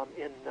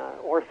 In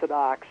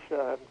orthodox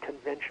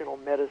conventional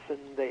medicine,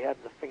 they have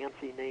the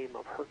fancy name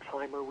of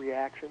Herxheimer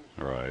reactions.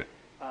 Right.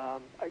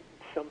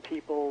 Some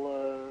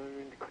people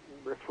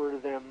refer to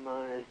them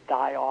as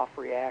die-off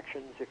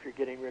reactions if you're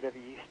getting rid of a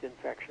yeast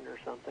infection or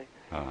something.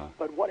 Uh-huh.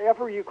 But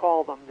whatever you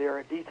call them, they're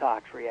a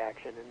detox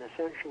reaction, and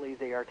essentially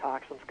they are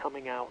toxins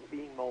coming out and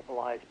being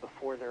mobilized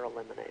before they're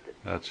eliminated.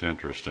 That's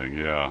interesting.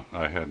 Yeah,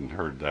 I hadn't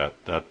heard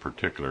that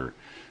particular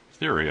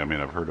theory. I mean,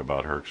 I've heard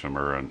about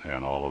Herxheimer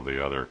and all of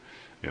the other,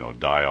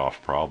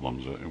 die-off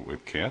problems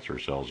with cancer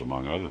cells,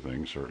 among other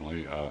things,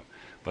 certainly.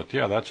 But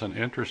yeah, that's an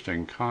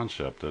interesting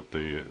concept. That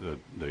the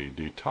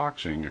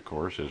detoxing, of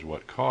course, is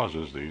what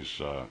causes these,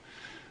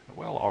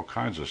 all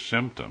kinds of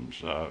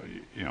symptoms.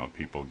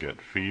 People get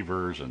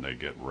fevers and they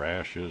get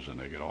rashes and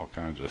they get all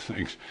kinds of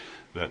things.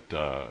 That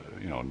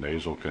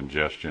nasal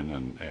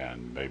congestion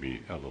and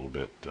maybe a little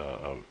bit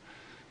of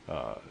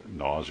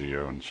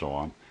nausea and so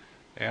on,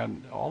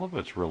 and all of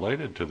it's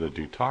related to the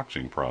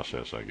detoxing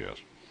process, I guess.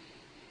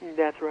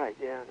 That's right.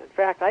 Yeah. In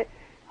fact, I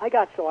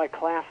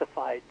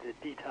classified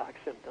the detox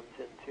symptoms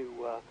into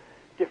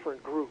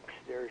different groups.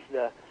 There's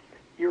the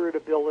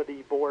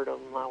irritability, boredom,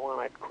 I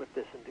want to quit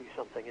this and do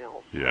something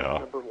else. Yeah.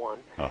 Number 1.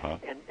 Uh-huh.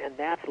 And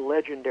that's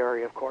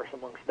legendary, of course,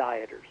 amongst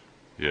dieters.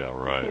 Yeah,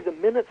 right. See, the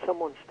minute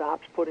someone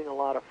stops putting a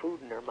lot of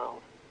food in their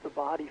mouth, the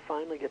body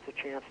finally gets a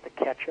chance to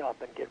catch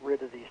up and get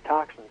rid of these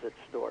toxins it's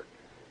stored.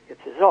 It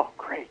says, oh,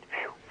 great,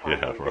 phew,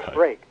 finally we get a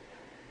break.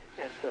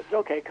 And so it's,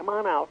 okay, come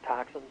on out,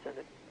 toxins, and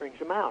it brings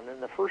them out.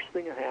 And the first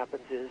thing that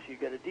happens is you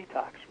get a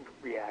detox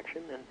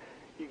reaction, and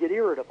you get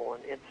irritable.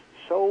 And it's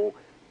so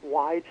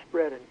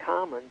widespread and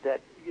common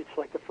that it's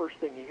like the first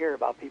thing you hear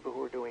about people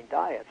who are doing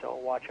diets. Oh,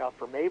 watch out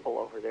for Mabel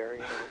over there.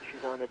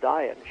 She's on a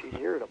diet, and she's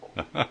irritable.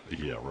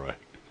 Yeah, right.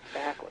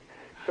 Exactly.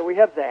 So we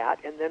have that,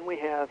 and then we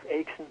have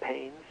aches and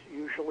pains,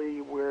 usually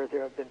where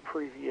there have been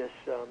previous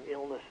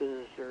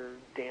illnesses or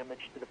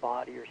damage to the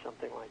body or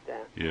something like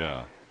that.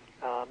 Yeah.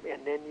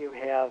 And then you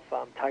have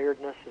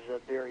tiredness is a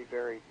very,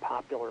 very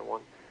popular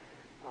one.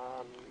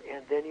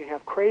 And then you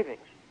have cravings.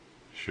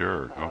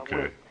 Sure,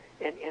 okay.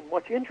 And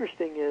what's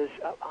interesting is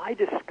I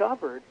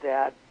discovered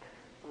that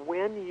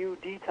when you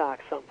detox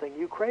something,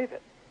 you crave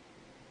it.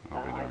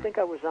 I think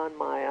I was on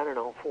my,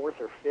 4th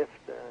or 5th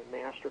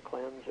Master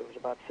Cleanse. It was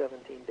about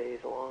 17 days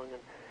long.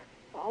 And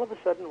all of a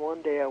sudden,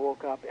 one day I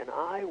woke up and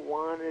I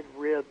wanted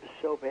ribs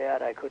so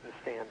bad I couldn't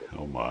stand it.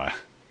 Oh, my.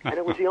 And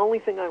it was the only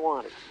thing I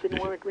wanted. Didn't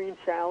want a green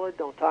salad.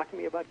 Don't talk to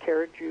me about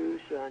carrot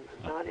juice.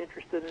 Not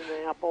interested in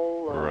an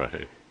apple.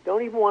 Right.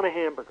 Don't even want a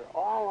hamburger.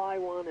 All I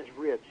want is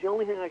ribs. The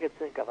only thing I could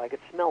think of. I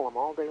could smell them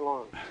all day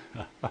long.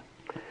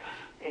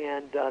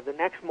 And the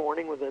next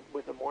morning, with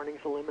the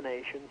morning's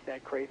eliminations,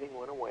 that craving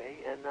went away,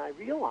 and I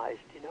realized,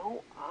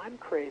 I'm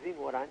craving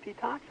what I'm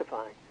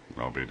detoxifying.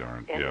 I'll be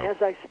darned. And yeah.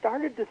 as I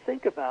started to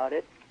think about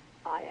it,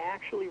 I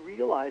actually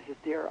realized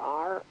that there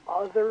are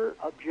other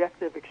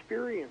objective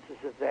experiences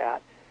of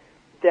that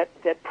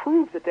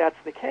prove that that's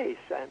the case.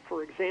 And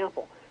for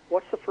example,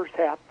 what's the first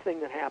thing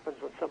that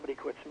happens when somebody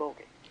quits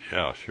smoking?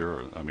 Yeah,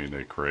 sure. I mean,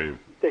 they crave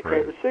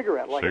a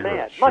cigarette like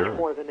mad, sure. much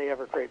more than they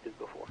ever craved it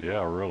before.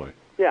 Yeah, really.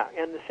 Yeah,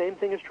 and the same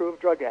thing is true of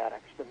drug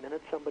addicts. The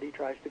minute somebody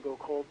tries to go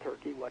cold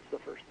turkey, what's the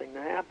first thing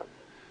that happens?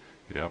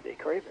 Yep. They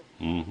crave it.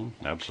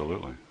 Mm-hmm.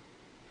 Absolutely.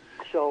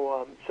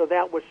 So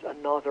that was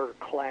another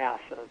class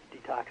of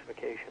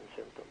detoxification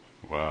symptoms.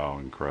 Wow,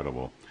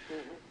 incredible.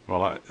 Mm-hmm.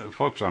 Well,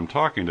 folks, I'm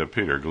talking to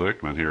Peter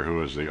Glickman here,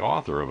 who is the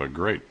author of a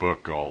great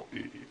book.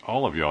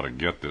 All of you ought to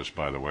get this,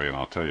 by the way, and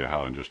I'll tell you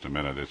how in just a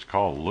minute. It's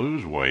called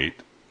Lose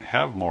Weight,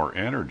 Have More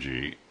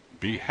Energy,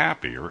 Be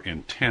Happier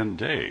in 10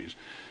 Days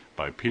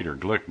by Peter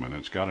Glickman.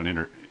 It's got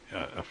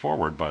a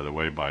foreword, by the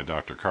way, by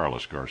Dr.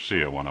 Carlos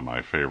Garcia, one of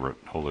my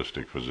favorite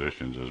holistic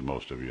physicians, as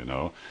most of you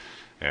know.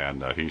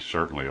 And he's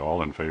certainly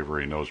all in favor.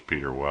 He knows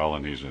Peter well,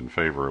 and he's in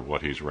favor of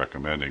what he's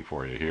recommending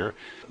for you here.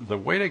 The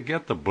way to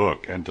get the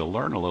book and to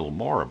learn a little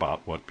more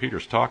about what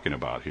Peter's talking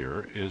about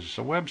here is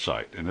a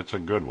website, and it's a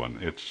good one.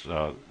 It's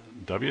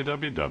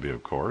www,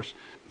 of course,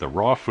 the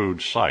raw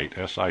food site,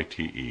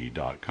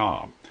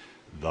 site.com.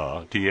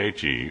 The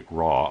THE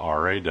raw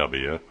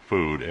RAW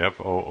food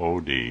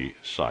FOOD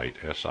site,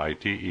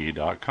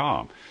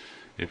 site.com.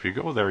 If you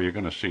go there, you're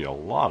going to see a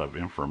lot of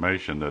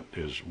information that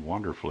is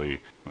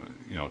wonderfully,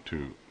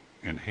 to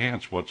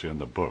enhance what's in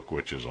the book,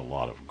 which is a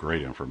lot of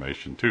great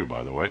information too,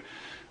 by the way.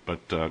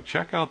 But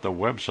check out the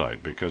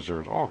website, because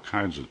there's all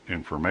kinds of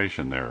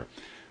information there.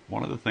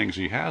 One of the things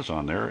he has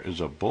on there is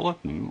a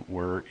bulletin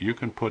where you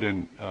can put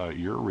in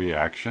your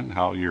reaction,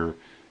 how you're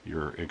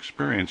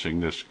experiencing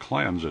this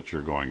cleanse that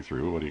you're going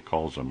through, what he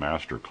calls a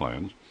master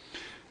cleanse.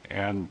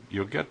 And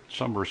you'll get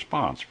some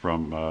response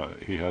from,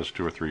 he has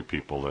 2 or 3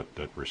 people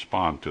that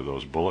respond to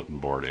those bulletin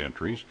board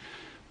entries,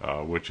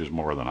 which is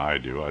more than I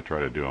do. I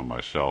try to do them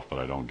myself, but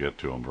I don't get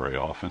to them very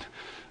often.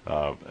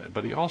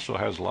 But he also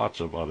has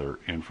lots of other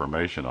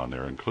information on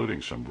there,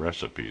 including some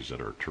recipes that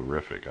are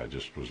terrific. I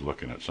just was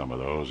looking at some of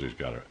those. He's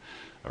got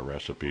a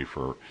recipe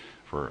for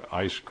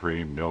ice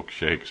cream,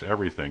 milkshakes,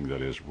 everything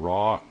that is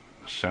raw,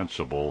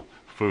 sensible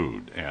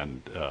food,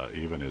 and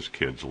even his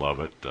kids love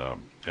it.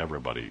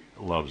 Everybody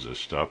loves this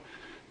stuff.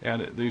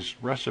 And these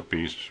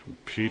recipes,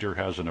 Peter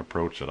has an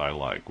approach that I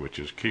like, which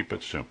is keep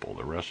it simple.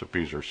 The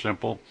recipes are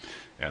simple,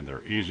 and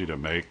they're easy to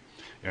make.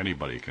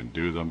 Anybody can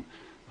do them.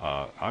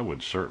 I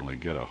would certainly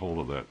get a hold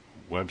of that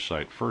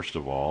website first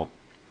of all.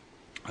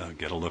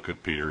 Get a look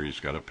at Peter. He's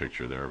got a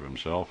picture there of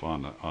himself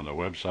on the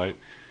website.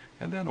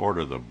 And then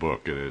order the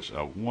book. It is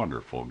a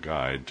wonderful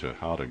guide to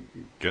how to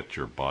get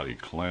your body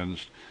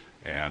cleansed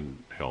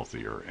and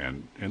healthier,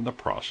 and in the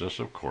process,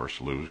 of course,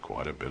 lose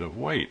quite a bit of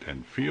weight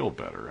and feel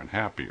better and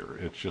happier.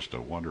 It's just a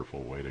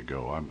wonderful way to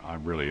go.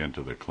 I'm really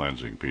into the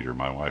cleansing, Peter.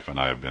 My wife and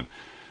I have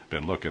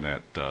been looking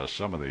at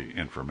some of the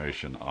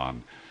information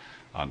on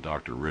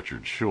Dr.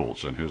 Richard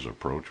Schultz and his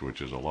approach,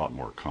 which is a lot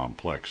more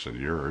complex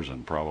than yours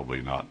and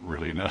probably not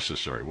really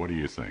necessary. What do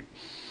you think?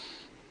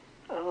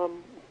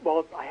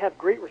 Well, I have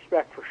great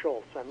respect for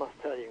Schultz, I must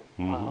tell you.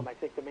 Mm-hmm. I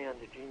think the man's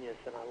a genius,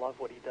 and I love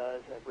what he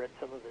does. I've read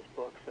some of his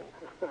books, and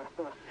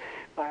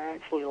I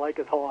actually like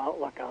his whole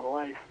outlook on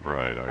life.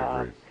 Right,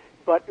 I agree.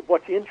 But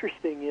what's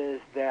interesting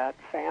is that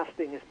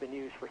fasting has been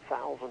used for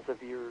thousands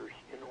of years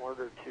in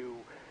order to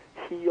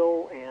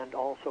heal and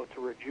also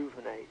to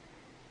rejuvenate.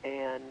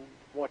 And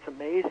what's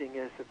amazing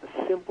is that the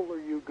simpler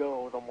you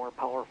go, the more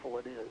powerful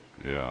it is.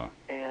 Yeah.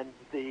 And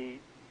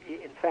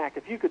in fact,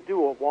 if you could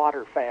do a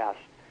water fast,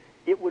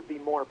 it would be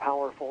more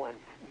powerful and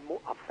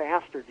a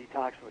faster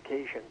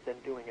detoxification than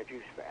doing a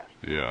juice fast.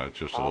 Yeah, it's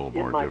just a little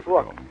more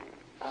difficult.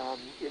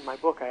 In my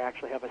book, I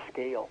actually have a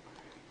scale,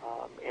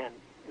 and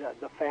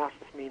the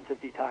fastest means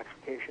of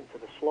detoxification to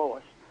the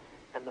slowest,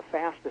 and the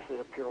fastest is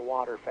a pure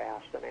water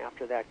fast, and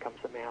after that comes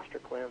a master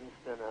cleanse,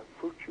 then a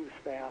fruit juice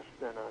fast,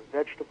 then a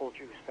vegetable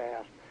juice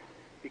fast,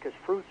 because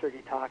fruits are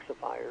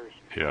detoxifiers,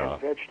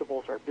 and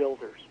vegetables are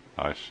builders.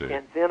 I see.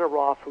 And then a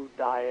raw food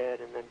diet,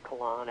 and then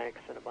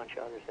colonics, and a be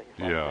other things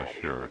like that.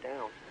 Sure.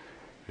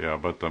 Yeah,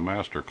 but the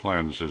master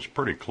cleanse is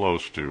pretty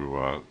close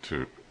to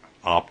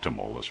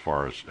optimal as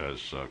far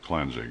as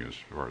cleansing, as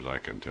far as I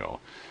can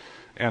tell.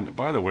 And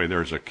by the way,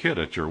 there's a kit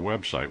at your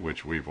website,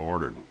 which we've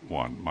ordered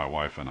one, my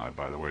wife and I,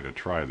 by the way, to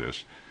try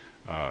this.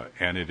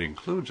 And it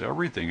includes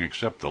everything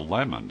except the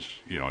lemons.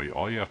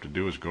 All you have to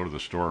do is go to the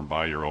store and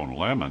buy your own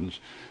lemons,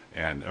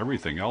 and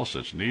everything else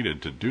that's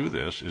needed to do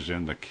this is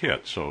in the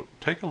kit. So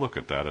take a look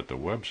at that at the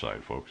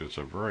website, folks. It's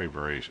a very,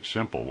 very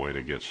simple way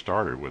to get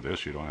started with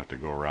this. You don't have to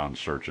go around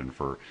searching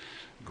for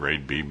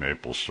grade B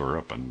maple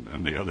syrup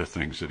and the other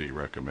things that he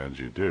recommends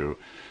you do.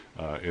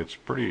 It's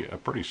a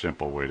pretty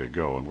simple way to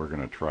go, and we're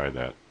going to try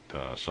that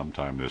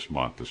sometime this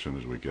month as soon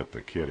as we get the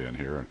kit in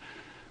here. And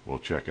we'll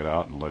check it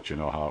out and let you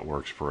know how it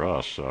works for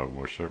us.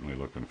 We're certainly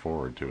looking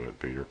forward to it,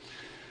 Peter.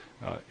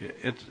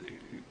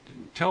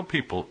 Tell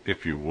people,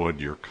 if you would,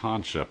 your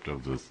concept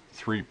of the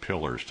 3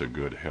 pillars to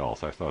good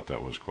health. I thought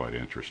that was quite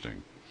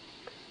interesting.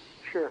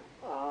 Sure.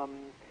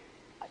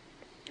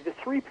 The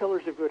 3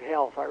 pillars of good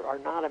health are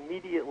not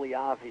immediately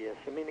obvious.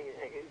 I mean,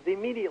 the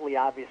immediately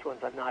obvious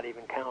ones I'm not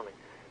even counting.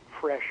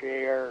 Fresh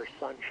air,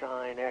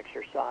 sunshine,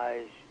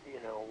 exercise,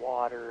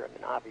 water, I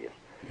mean, obvious.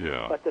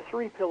 Yeah. But the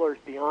 3 pillars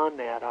beyond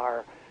that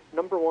are,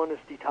 number 1 is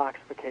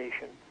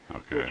detoxification,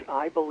 which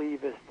I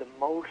believe is the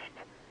most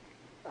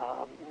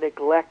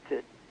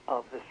neglected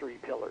of the 3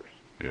 pillars.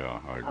 Yeah,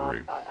 I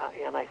agree.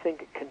 And I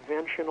think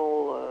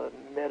conventional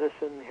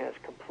medicine has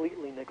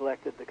completely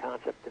neglected the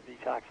concept of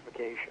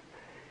detoxification.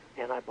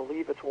 And I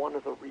believe it's one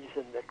of the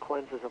reasons that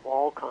cleanses of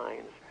all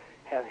kinds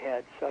have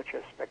had such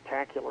a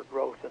spectacular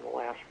growth in the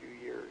last few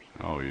years.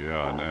 Oh,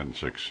 yeah, and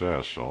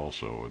success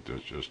also.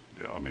 It's just,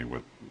 I mean,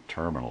 with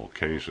terminal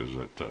cases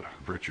that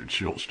Richard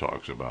Schultz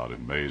talks about,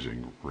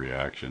 amazing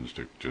reactions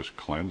to just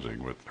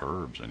cleansing with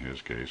herbs in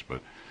his case.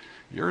 But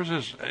yours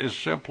is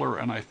simpler,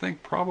 and I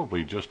think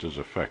probably just as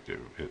effective.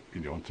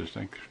 You don't just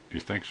think? Do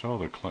you think so?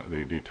 The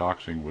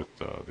detoxing with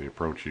the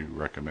approach you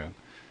recommend?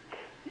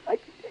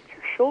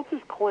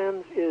 Schultz's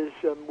cleanse is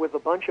with a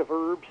bunch of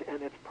herbs,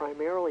 and it's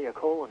primarily a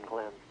colon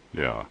cleanse.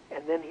 Yeah.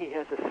 And then he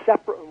has a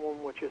separate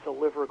one, which is a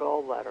liver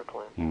gallbladder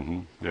cleanse.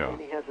 Mm-hmm. Yeah. And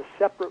he has a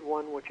separate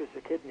one, which is a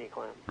kidney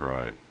cleanse.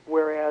 Right.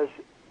 Whereas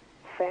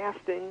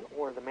fasting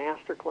or the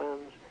master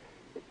cleanse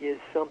is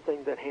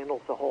something that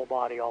handles the whole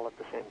body all at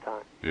the same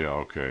time. Yeah,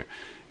 okay.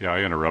 Yeah, I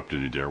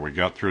interrupted you there. We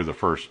got through the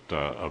first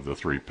of the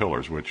 3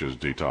 pillars, which is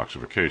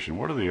detoxification.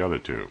 What are the other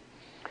 2?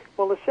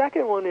 Well, the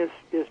second one is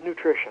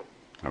nutrition.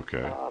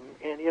 Okay.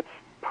 And it's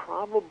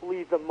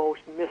probably the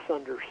most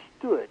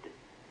misunderstood.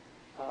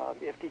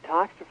 If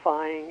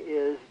detoxifying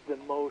is the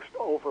most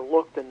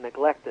overlooked and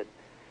neglected,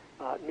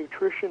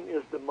 nutrition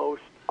is the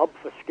most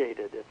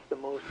obfuscated. It's the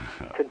most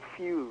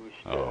confused,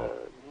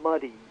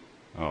 muddy.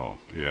 Oh,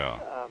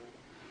 yeah.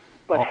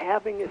 But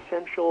having the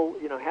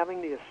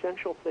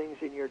essential things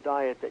in your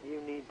diet that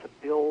you need to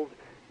build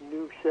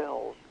new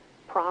cells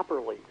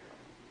properly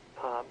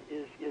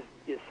is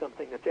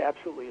something that's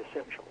absolutely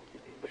essential.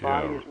 The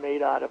body is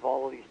made out of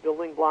all of these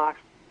building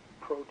blocks: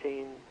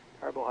 protein,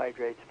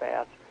 carbohydrates,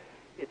 fats.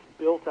 It's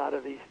built out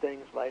of these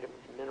things, vitamins,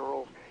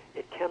 minerals.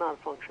 It cannot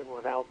function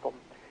without them,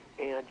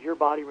 and your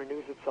body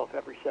renews itself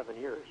every 7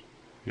 years.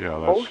 Yeah,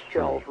 that's Most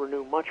true. cells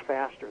renew much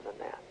faster than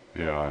that.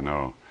 Yeah, I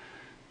know.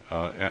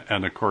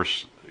 And of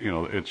course,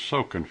 it's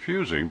so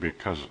confusing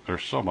because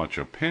there's so much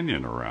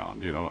opinion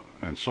around,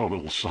 and so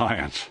little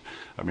science.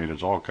 I mean,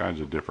 it's all kinds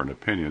of different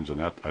opinions, and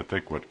that, I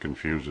think, what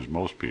confuses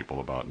most people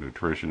about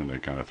nutrition, and they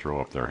kind of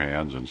throw up their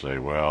hands and say,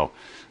 well,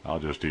 I'll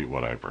just eat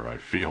whatever I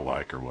feel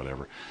like or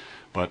whatever.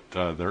 But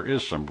there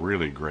is some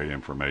really great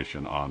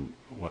information on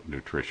what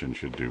nutrition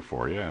should do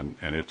for you, and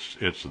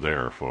it's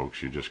there,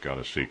 folks. You just got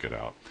to seek it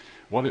out.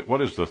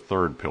 What is the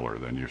 3rd pillar,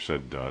 then? You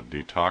said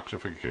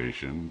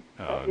detoxification,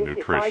 nutrition.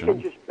 If I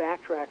can just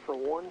backtrack for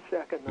 1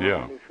 second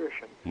on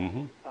nutrition.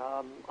 Mm-hmm.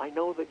 I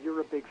know that you're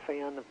a big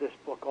fan of this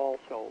book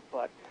also,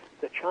 but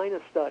the China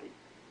study,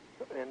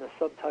 and the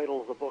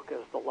subtitle of the book is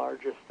The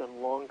Largest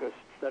and Longest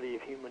Study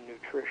of Human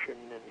Nutrition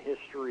in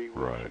History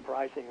with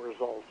Surprising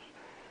Results,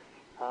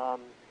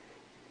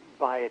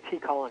 by T.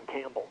 Colin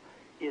Campbell,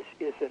 is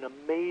an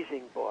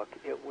amazing book.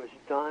 It was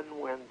done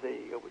when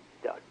the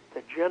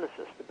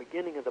genesis, the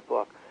beginning of the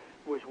book,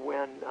 was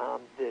when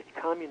the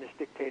communist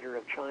dictator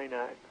of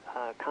China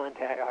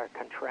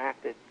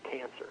contracted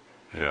cancer.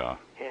 Yeah.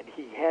 And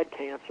he had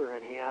cancer,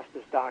 and he asked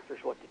his doctors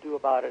what to do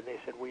about it, and they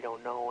said, we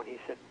don't know. And he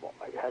said, well,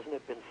 hasn't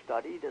it been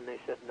studied? And they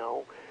said,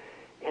 no.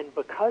 And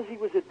because he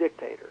was a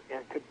dictator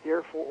and could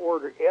therefore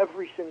order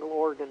every single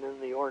organ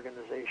in the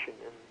organization,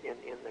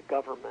 in the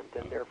government,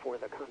 and therefore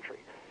the country,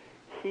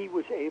 he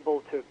was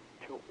able to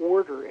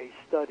order a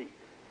study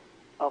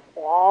of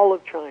all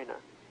of China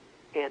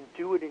and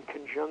do it in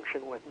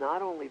conjunction with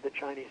not only the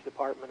Chinese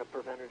Department of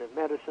Preventative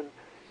Medicine,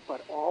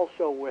 but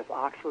also with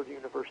Oxford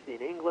University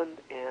in England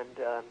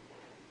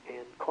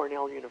and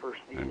Cornell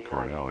University in the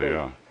United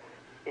States.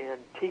 And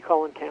T.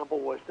 Colin Campbell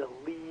was the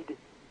lead,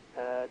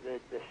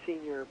 the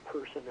senior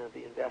person,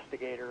 the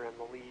investigator, and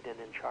the lead and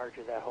in charge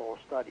of that whole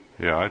study.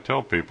 Yeah, I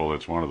tell people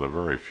it's one of the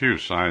very few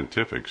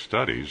scientific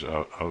studies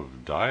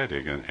of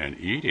dieting and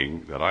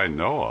eating that I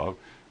know of.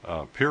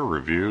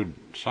 Peer-reviewed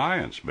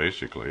science,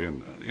 basically,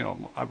 and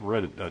I've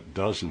read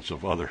dozens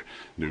of other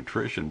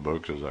nutrition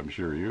books, as I'm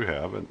sure you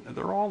have, and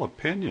they're all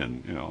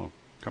opinion.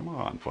 Come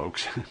on,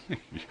 folks.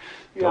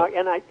 Yeah,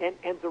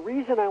 and the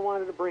reason I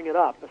wanted to bring it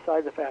up,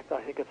 beside the fact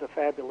I think it's a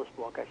fabulous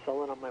book, I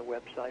sell it on my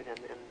website, and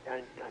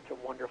it's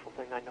a wonderful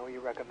thing. I know you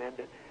recommend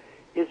it,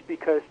 is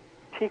because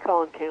T.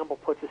 Colin Campbell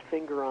puts his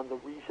finger on the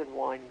reason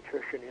why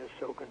nutrition is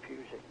so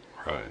confusing.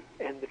 Right.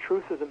 And the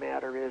truth of the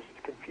matter is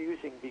it's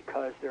confusing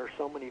because there are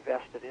so many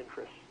vested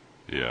interests.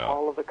 Yeah.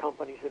 All of the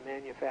companies that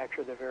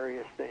manufacture the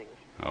various things.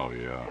 Oh,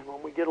 yeah. And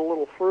when we get a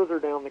little further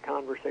down the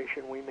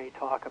conversation, we may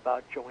talk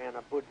about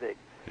Joanna Budvig.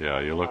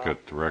 Yeah, you look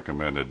at the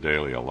recommended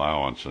daily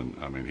allowance, and,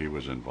 I mean, he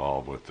was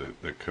involved with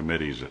the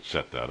committees that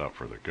set that up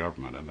for the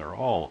government, and they're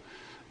all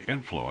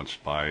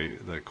influenced by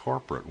the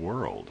corporate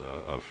world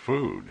of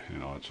food.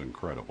 It's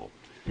incredible.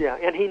 Yeah,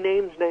 and he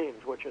names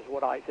names, which is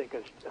what I think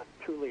is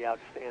truly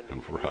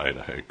outstanding. Right,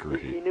 I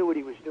agree. He knew what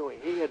he was doing.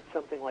 He had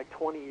something like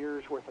 20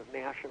 years worth of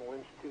National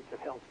Institutes of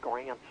Health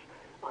grants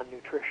on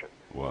nutrition.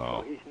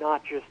 Wow. So he's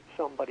not just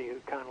somebody who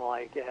kind of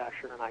like, yeah,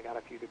 sure, and I got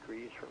a few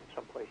degrees from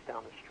someplace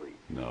down the street.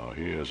 No,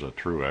 he is a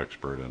true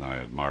expert, and I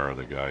admire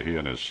the guy. He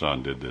and his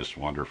son did this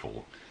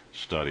wonderful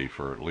study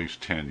for at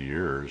least 10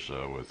 years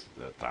with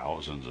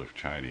thousands of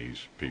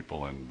Chinese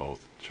people in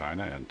both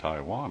China and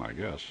Taiwan, I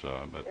guess.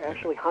 But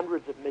actually,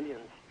 hundreds of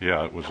millions.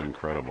 Yeah, it was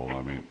incredible.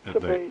 I mean, it's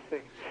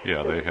amazing.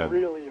 Yeah, they had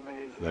really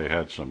amazing. They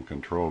had some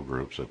control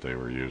groups that they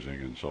were using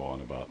and so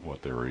on about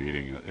what they were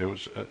eating. It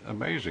was an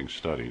amazing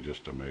study,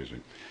 just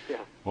amazing. Yeah.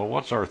 Well,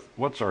 what's our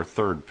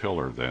third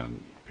pillar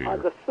then, Peter?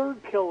 The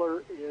third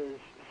pillar is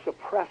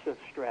suppressive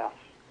stress.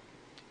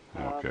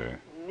 Okay.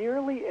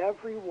 Nearly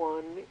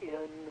everyone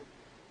in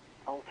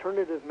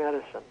alternative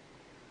medicine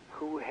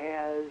who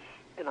has,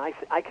 and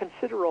I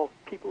consider all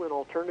people in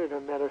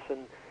alternative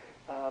medicine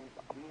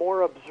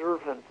more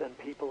observant than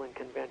people in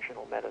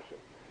conventional medicine.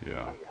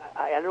 Yeah.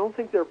 I don't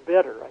think they're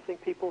better. I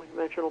think people in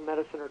conventional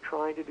medicine are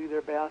trying to do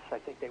their best. I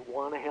think they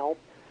want to help,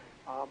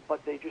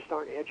 but they just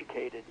aren't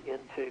educated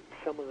into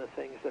some of the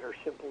things that are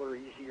simpler,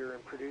 easier,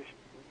 and produce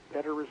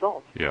better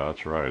results. Yeah,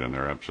 that's right, and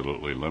they're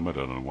absolutely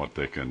limited on what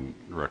they can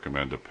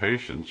recommend to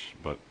patients,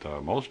 but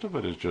most of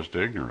it is just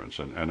ignorance.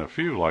 And a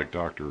few, like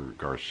Dr.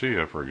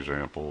 Garcia, for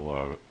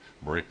example,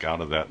 break out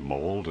of that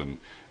mold and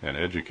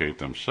educate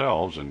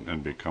themselves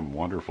and become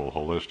wonderful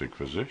holistic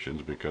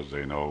physicians because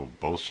they know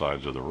both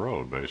sides of the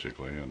road,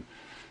 basically,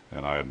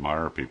 and I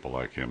admire people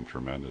like him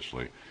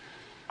tremendously.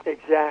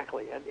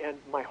 Exactly, and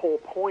my whole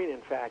point,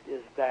 in fact,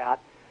 is that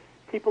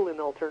people in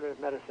alternative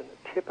medicine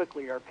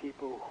typically are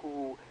people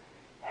who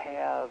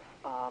have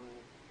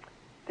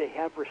they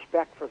have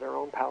respect for their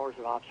own powers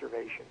of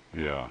observation.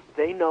 Yeah.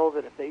 They know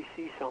that if they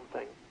see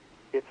something,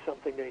 it's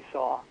something they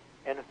saw,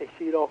 and if they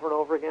see it over and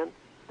over again,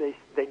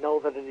 they know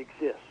that it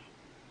exists.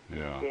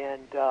 Yeah.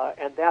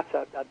 And that's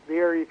a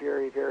very,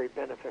 very, very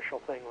beneficial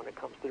thing when it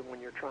comes to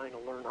when you're trying to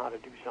learn how to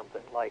do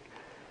something like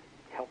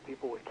help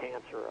people with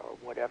cancer or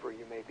whatever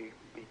you may be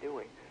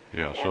doing.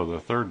 Yeah. And so the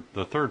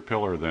third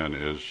pillar then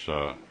is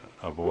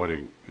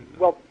avoiding.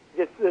 Well,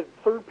 it's the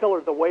third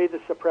pillar. The way the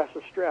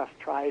suppressive stress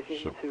ties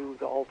into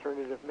the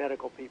alternative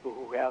medical people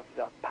who have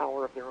the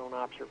power of their own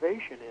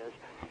observation is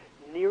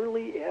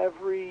nearly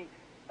every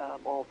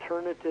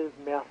alternative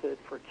method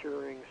for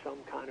curing some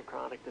kind of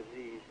chronic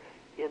disease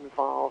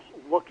involves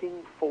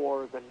looking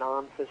for the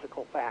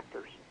non-physical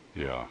factors.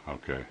 Yeah,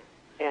 okay.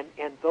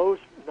 And those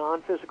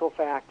non-physical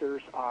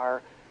factors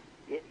are,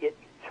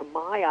 to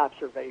my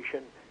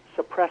observation,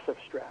 suppressive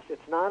stress.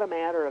 It's not a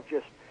matter of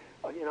just,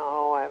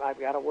 I've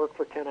got to work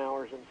for 10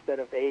 hours instead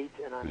of 8,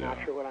 and I'm not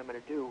sure what I'm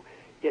going to do.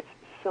 It's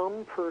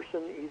some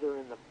person either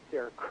in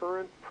their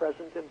current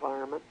present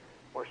environment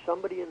or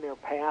somebody in their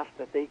past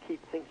that they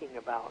keep thinking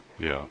about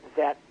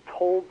that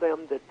told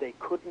them that they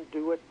couldn't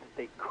do it, that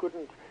they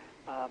couldn't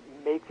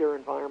make their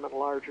environment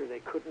larger, they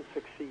couldn't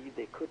succeed,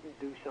 they couldn't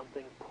do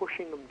something,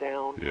 pushing them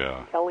down,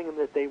 telling them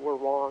that they were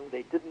wrong,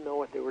 they didn't know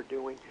what they were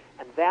doing.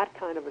 And that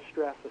kind of a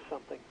stress is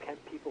something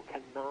people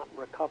cannot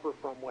recover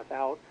from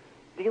without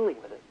dealing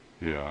with it.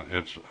 Yeah,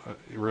 it's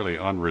really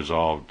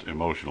unresolved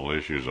emotional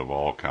issues of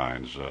all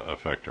kinds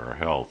affect our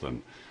health,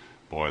 and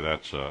boy,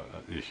 that's a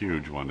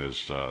huge one,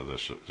 is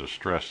the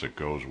stress that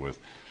goes with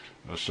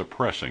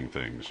suppressing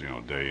things,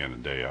 day in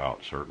and day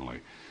out,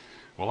 certainly.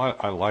 Well,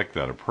 I like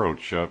that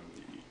approach.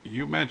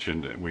 You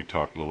mentioned, and we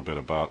talked a little bit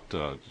about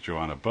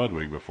Joanna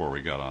Budwig before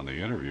we got on the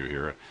interview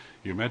here.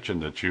 You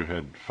mentioned that you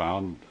had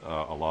found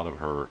a lot of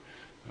her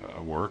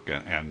work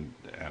and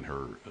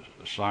her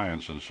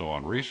science and so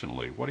on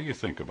recently. What do you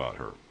think about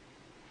her?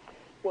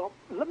 Well,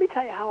 let me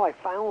tell you how I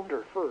found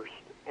her first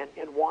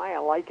and why I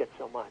like it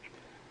so much.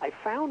 I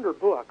found her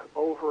book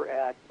over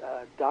at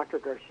Dr.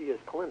 Garcia's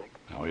clinic.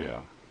 Oh,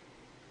 yeah.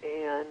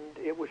 And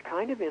it was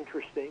kind of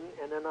interesting,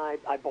 and then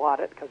I bought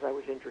it because I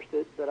was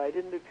interested, but I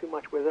didn't do too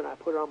much with it. I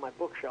put it on my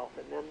bookshelf,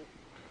 and then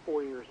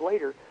 4 years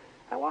later,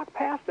 I walked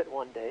past it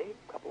one day,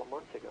 a couple of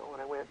months ago,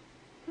 and I went,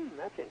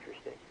 that's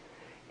interesting.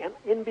 And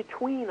in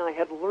between, I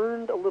had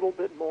learned a little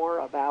bit more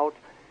about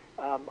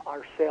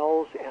our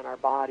cells and our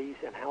bodies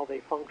and how they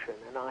function,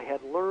 and I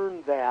had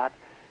learned that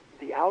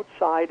the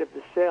outside of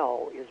the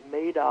cell is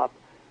made up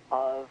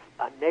of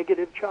a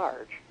negative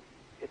charge.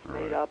 It's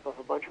made up of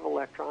a bunch of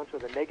electrons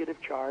with a negative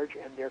charge,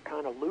 and they're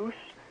kind of loose,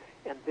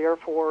 and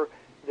therefore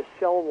the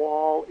cell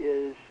wall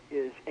is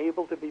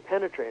able to be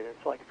penetrated.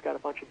 It's like it's got a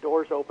bunch of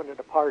doors open at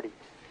a party.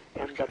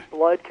 And the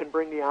blood can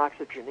bring the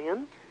oxygen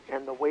in,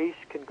 and the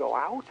waste can go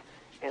out,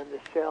 and the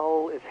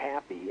cell is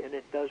happy, and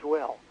it does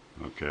well.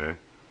 Okay.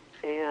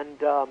 And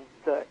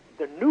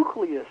the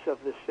nucleus of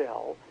the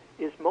cell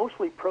is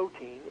mostly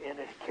protein, and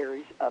it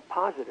carries a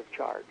positive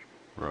charge.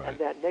 Right. And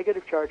that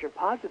negative charge and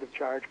positive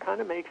charge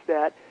kind of makes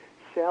that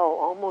cell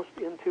almost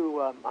into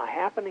a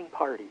happening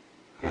party.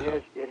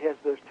 It has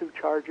those two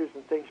charges,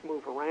 and things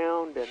move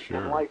around,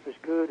 and life is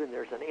good, and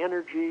there's an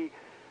energy.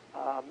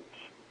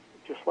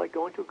 just like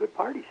going to a good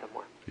party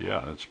somewhere.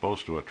 Yeah, it's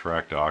supposed to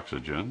attract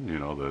oxygen. You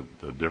know,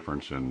 the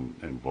difference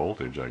in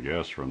voltage, I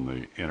guess, from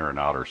the inner and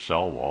outer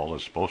cell wall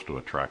is supposed to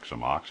attract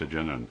some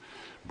oxygen and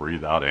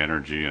breathe out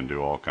energy and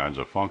do all kinds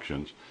of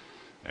functions.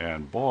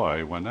 And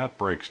boy, when that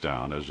breaks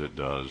down, as it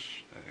does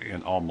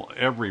in almost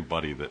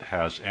everybody that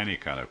has any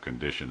kind of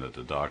condition that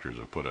the doctors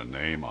have put a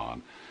name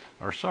on,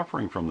 are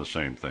suffering from the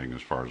same thing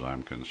as far as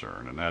I'm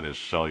concerned, and that is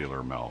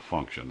cellular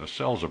malfunction. The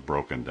cells have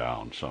broken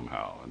down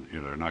somehow, and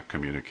they're not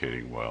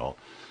communicating well,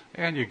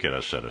 and you get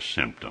a set of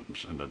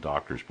symptoms, and the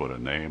doctors put a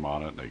name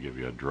on it, and they give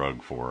you a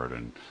drug for it,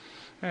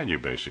 and you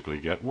basically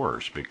get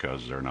worse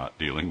because they're not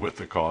dealing with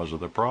the cause of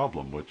the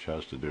problem, which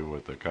has to do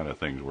with the kind of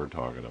things we're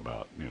talking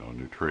about,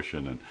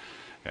 nutrition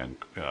and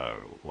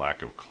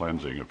lack of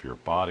cleansing of your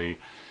body,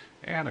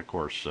 and of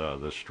course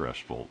the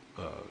stressful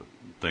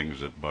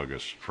things that bug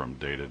us from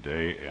day to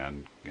day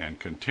and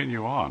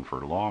continue on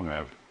for long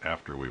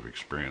after we've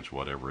experienced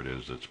whatever it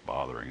is that's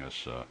bothering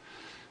us.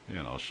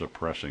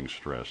 Suppressing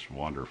stress,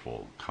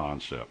 wonderful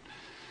concept.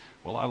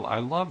 Well, I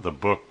love the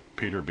book,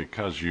 Peter,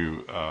 because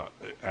you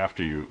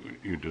after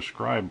you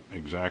describe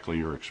exactly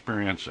your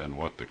experience and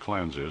what the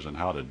cleanse is and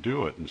how to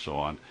do it and so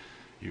on,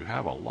 you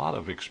have a lot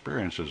of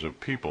experiences of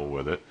people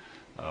with it.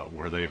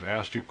 Where they've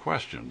asked you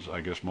questions.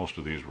 I guess most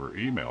of these were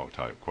email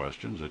type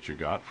questions that you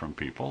got from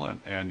people,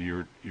 and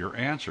your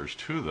answers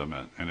to them,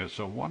 and it's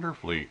a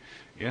wonderfully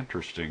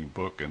interesting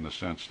book in the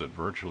sense that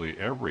virtually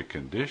every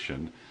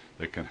condition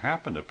that can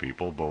happen to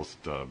people, both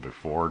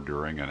before,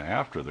 during, and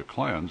after the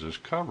cleanse, is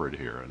covered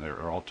here, and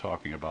they're all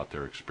talking about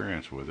their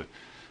experience with it,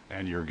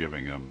 and you're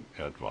giving them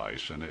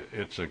advice, and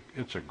it's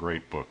a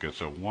great book.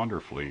 It's a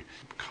wonderfully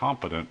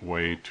competent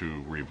way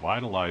to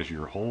revitalize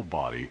your whole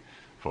body,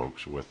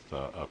 folks, with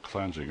a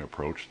cleansing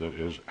approach that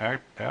is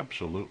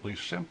absolutely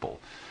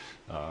simple.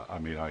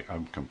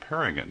 I'm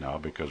comparing it now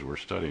because we're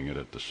studying it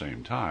at the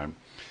same time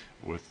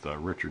with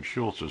Richard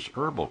Schultz's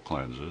herbal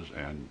cleanses,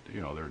 and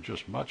they're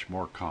just much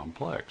more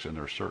complex, and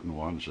there are certain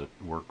ones that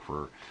work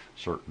for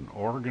certain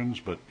organs,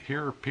 but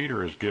here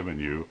Peter has given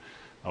you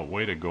a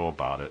way to go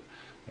about it.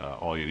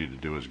 All you need to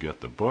do is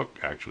get the book.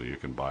 Actually, you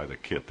can buy the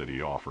kit that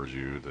he offers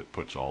you that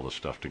puts all the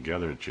stuff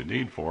together that you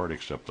need for it,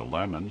 except the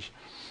lemons.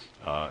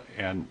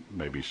 And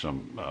maybe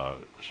some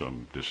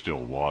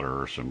distilled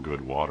water or some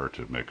good water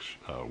to mix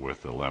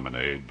with the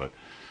lemonade. But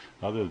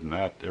other than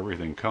that,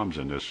 everything comes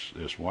in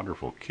this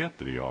wonderful kit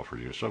that he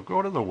offers you. So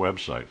go to the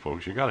website,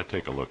 folks. You got to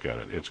take a look at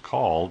it. It's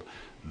called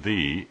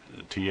the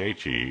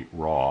THE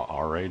Raw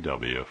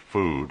RAW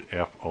Food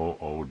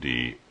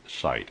FOOD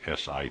site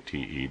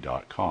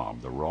SITE.com.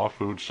 The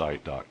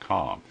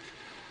rawfoodsite.com.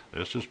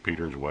 This is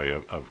Peter's way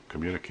of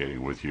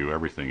communicating with you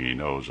everything he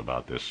knows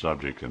about this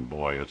subject, and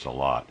boy, it's a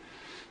lot.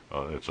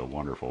 It's a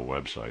wonderful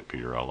website,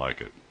 Peter. I like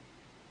it.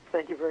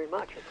 Thank you very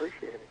much. I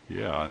appreciate it.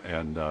 Yeah,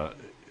 and I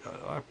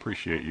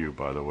appreciate you,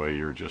 by the way.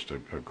 You're just a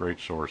great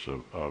source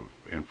of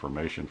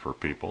information for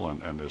people,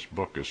 and this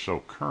book is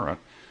so current.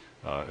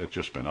 It's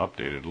just been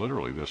updated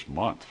literally this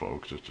month,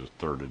 folks. It's the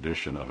third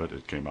edition of it.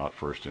 It came out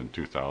first in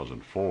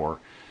 2004,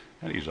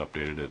 and he's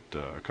updated it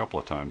a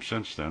couple of times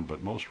since then,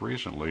 but most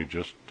recently,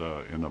 just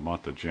in the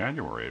month of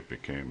January, it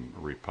became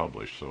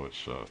republished, so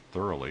it's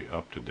thoroughly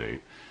up to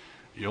date.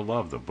 You'll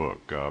love the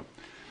book.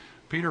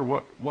 Peter,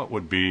 what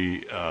would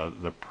be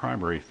the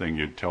primary thing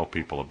you'd tell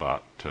people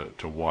about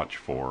to watch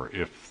for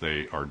if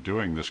they are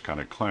doing this kind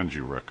of cleanse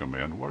you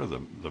recommend? What are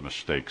the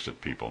mistakes that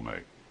people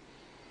make?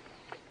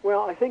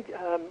 Well, I think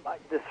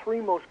the three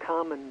most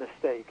common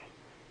mistakes,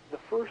 the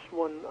first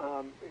one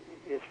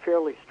is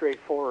fairly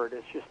straightforward.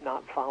 It's just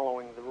not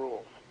following the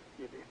rules.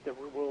 If the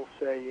rules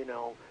say,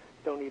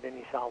 don't eat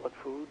any solid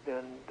food,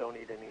 then don't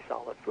eat any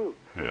solid food.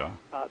 Yeah.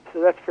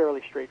 So that's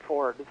fairly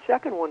straightforward. The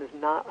second one is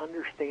not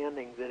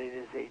understanding that it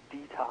is a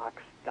detox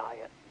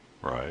diet.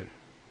 Right.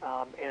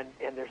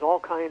 And there's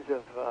all kinds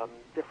of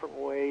different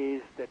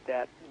ways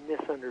that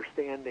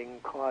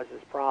misunderstanding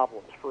causes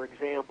problems. For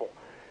example,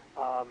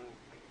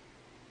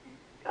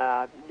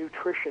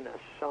 nutritionists,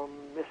 some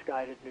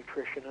misguided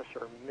nutritionists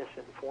or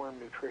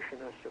misinformed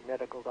nutritionists or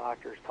medical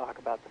doctors talk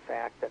about the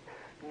fact that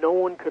no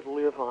one could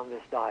live on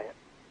this diet.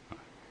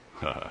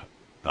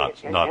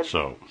 Not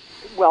so.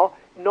 Well,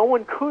 no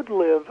one could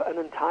live an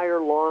entire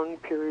long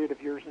period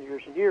of years and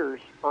years and years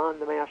on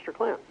the Master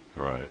Cleanse.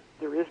 Right.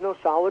 There is no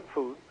solid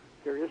food.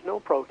 There is no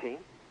protein,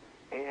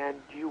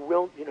 and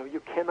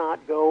you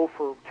cannot go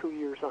for 2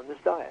 years on this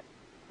diet,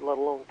 let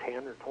alone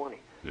 10 or 20.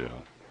 Yeah.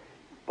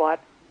 But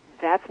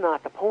that's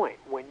not the point.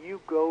 When you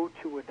go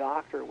to a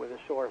doctor with a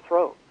sore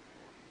throat,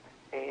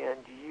 and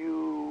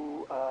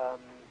you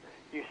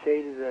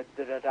say to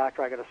the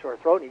doctor, I got a sore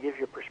throat, and he gives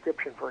you a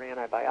prescription for an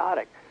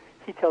antibiotic,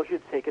 he tells you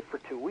to take it for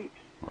 2 weeks.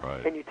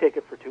 Right. And you take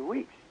it for 2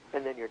 weeks,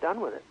 and then you're done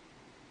with it.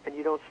 And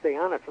you don't stay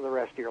on it for the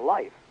rest of your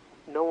life.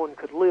 No one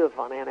could live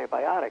on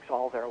antibiotics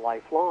all their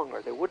life long,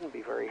 or they wouldn't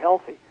be very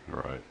healthy.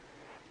 Right.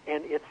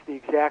 And it's the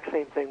exact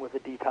same thing with the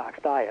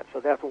detox diet. So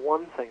that's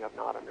one thing of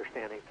not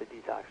understanding the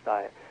detox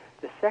diet.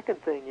 The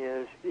second thing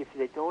is, if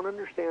they don't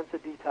understand the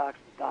detox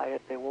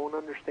diet, they won't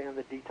understand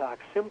the detox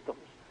symptoms.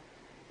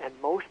 And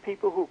most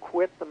people who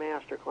quit the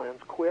Master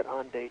Cleanse quit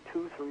on day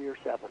 2, 3, or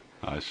 7.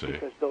 I see.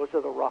 Because those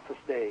are the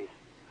roughest days.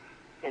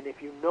 And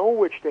if you know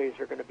which days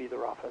are going to be the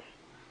roughest,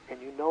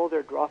 and you know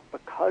they're rough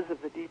because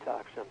of the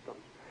detox symptoms,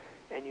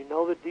 and you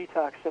know the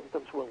detox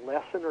symptoms will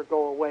lessen or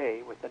go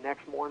away with the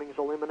next morning's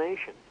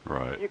elimination,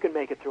 right, you can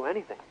make it through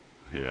anything.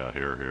 Yeah,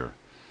 here.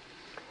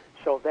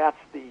 So that's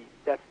the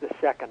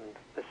second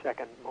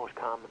most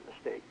common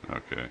mistake.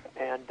 Okay.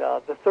 And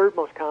the third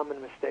most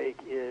common mistake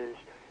is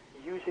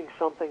using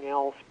something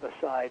else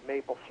beside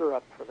maple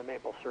syrup for the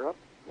maple syrup.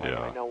 Like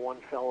I know one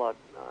fella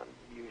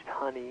used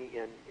honey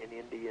in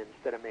India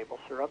instead of maple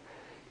syrup.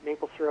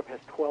 Maple syrup has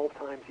 12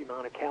 times the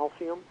amount of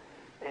calcium,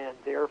 and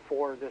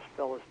therefore this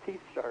fella's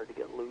teeth started to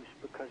get loose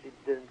because he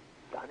didn't,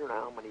 I don't know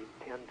how many,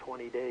 10,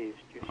 20 days.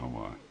 Oh,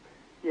 my.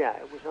 Yeah,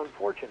 it was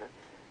unfortunate.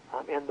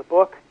 And the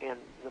book and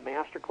the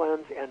Master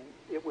Cleanse, and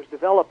it was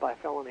developed by a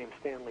fellow named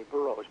Stanley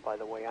Burroughs, by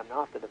the way. I'm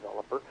not the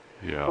developer.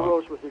 Yeah.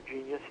 Burroughs was a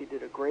genius. He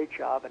did a great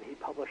job, and he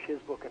published his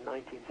book in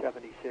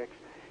 1976.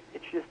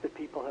 It's just that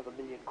people have a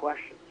million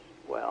questions.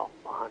 Well,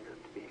 100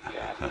 to be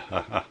exact.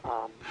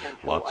 And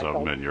so Lots of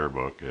them in your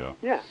book, yeah.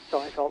 Yeah, so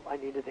I felt I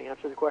needed to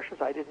answer the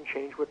questions. I didn't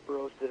change what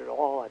Burroughs did at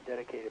all. I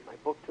dedicated my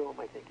book to him.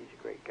 I think he's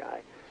a great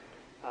guy.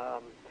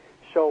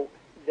 So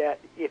that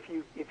if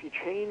you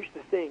change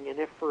the thing, and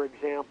if, for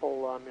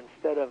example,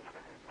 instead of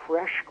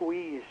fresh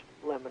squeezed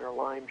lemon or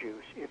lime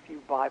juice, if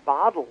you buy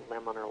bottled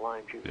lemon or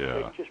lime juice,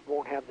 it just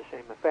won't have the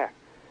same effect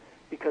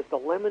because the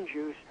lemon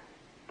juice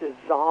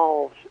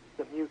dissolves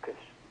the mucus.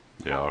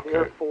 Yeah, okay.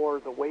 Therefore,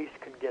 the waste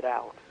can get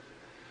out.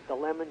 The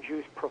lemon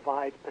juice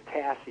provides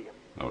potassium.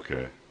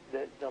 Okay.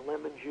 The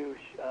lemon juice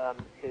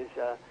is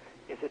a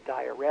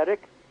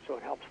diuretic, so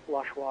it helps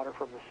flush water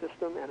from the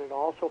system, and it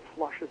also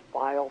flushes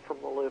bile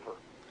from the liver.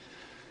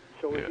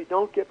 So if you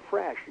don't get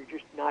fresh, you're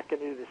just not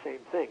going to do the same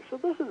thing. So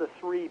those are the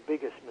three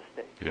biggest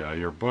mistakes. Yeah,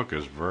 your book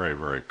is very,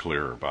 very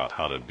clear about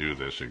how to do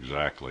this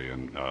exactly.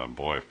 And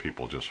boy, if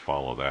people just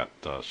follow that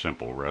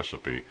simple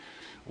recipe.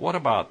 What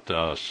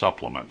about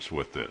supplements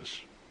with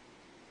this?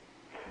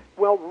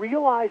 Well,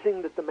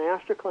 realizing that the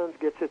Master Cleanse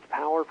gets its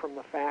power from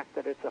the fact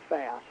that it's a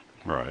fast.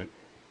 Right.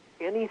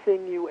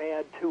 Anything you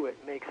add to it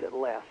makes it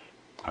less.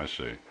 I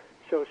see.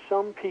 So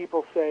some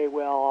people say,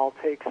 well, I'll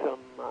take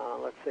some,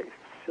 let's say,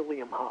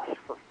 psyllium husk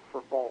for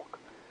bulk.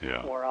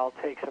 Yeah. Or I'll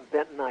take some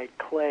bentonite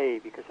clay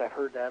because I've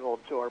heard that'll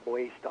absorb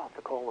waste off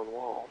the colon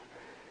walls.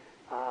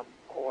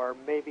 Or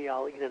maybe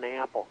I'll eat an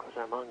apple because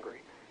I'm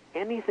hungry.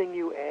 Anything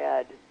you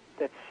add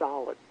that's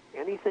solid,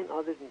 anything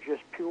other than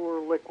just pure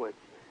liquids,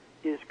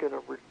 is going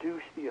to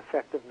reduce the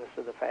effectiveness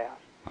of the fast.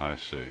 I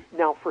see.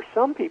 Now, for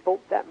some people,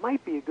 that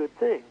might be a good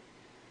thing.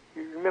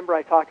 You remember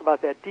I talked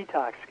about that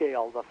detox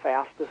scale, the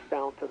fastest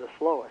down to the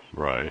slowest.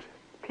 Right.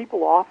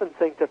 People often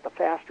think that the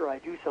faster I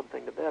do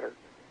something, the better.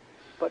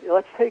 But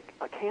let's take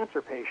a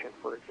cancer patient,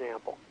 for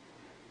example.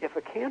 If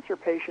a cancer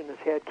patient has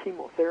had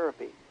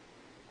chemotherapy,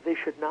 they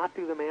should not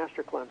do the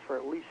Master Cleanse for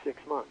at least 6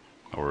 months.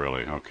 Oh,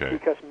 really? Okay.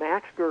 Because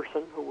Max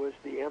Gerson, who was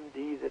the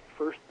MD that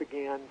first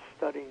began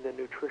studying the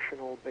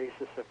nutritional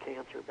basis of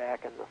cancer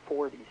back in the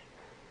 40s,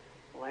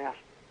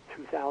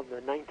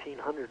 the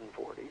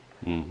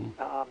 1940s,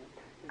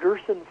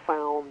 Gerson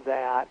found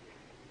that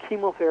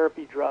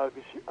chemotherapy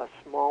drugs, a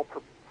small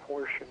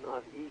proportion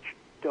of each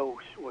dose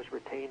was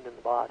retained in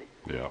the body.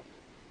 Yeah.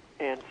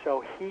 And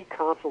so he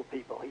counseled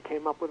people. He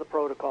came up with a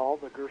protocol,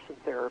 the Gerson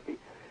therapy,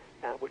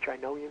 which I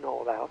know you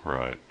know about.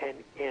 Right.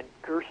 And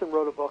Gerson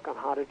wrote a book on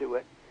how to do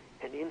it.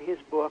 And in his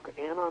book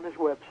and on his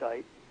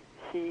website,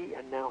 he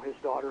and now his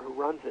daughter who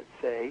runs it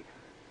say,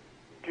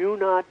 do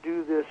not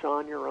do this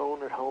on your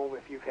own at home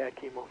if you've had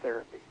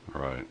chemotherapy.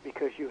 Right.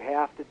 Because you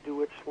have to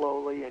do it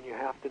slowly and you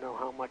have to know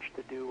how much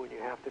to do and you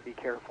have to be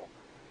careful.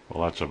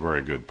 Well, that's a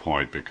very good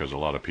point because a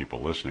lot of people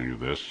listening to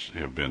this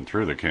have been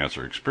through the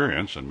cancer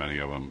experience, and many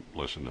of them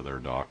listen to their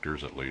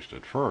doctors, at least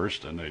at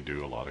first, and they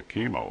do a lot of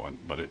chemo.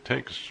 But it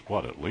takes,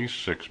 at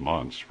least 6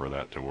 months for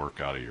that to work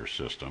out of your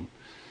system.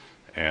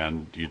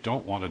 And you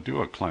don't want to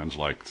do a cleanse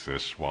like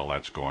this while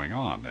that's going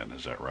on, then,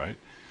 is that right?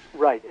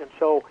 Right. And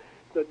so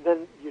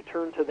then you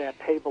turn to that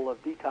table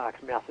of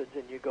detox methods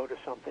and you go to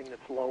something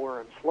that's lower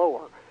and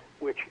slower,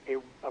 which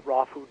a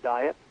raw food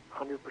diet,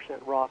 100%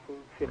 raw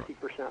food,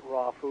 50%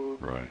 raw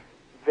food, right.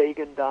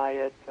 Vegan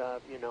diet,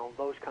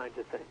 those kinds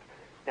of things.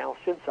 Now,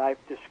 since I've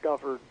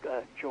discovered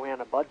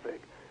Joanna Budvig,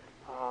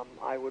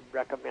 I would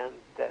recommend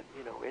that,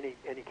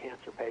 any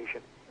cancer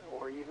patient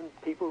or even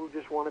people who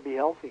just want to be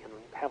healthy and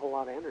have a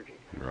lot of energy,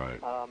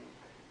 right.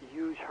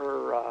 Use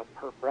her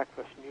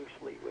breakfast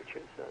muesli, which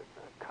is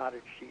a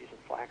cottage cheese and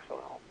flax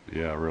oil.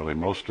 Yeah, really,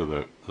 most of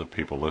the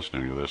people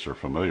listening to this are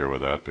familiar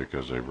with that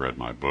because they've read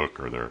my book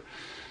or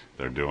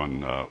they're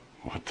doing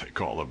what they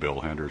call the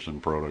Bill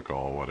Henderson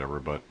protocol, whatever.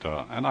 But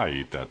and I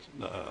eat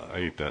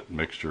that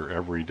mixture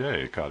every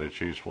day, cottage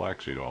cheese,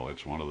 flaxseed oil.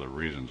 It's one of the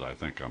reasons I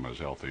think I'm as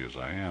healthy as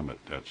I am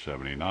at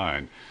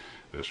 79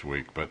 this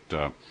week.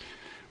 But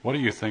what do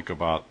you think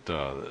about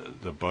the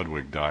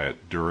Budwig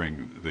diet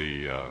during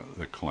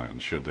the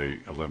cleanse? Should they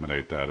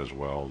eliminate that as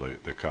well,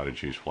 the cottage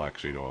cheese,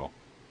 flaxseed oil?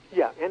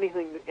 Yeah,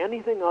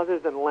 anything other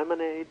than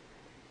lemonade,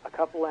 a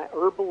couple of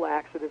herbal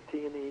laxative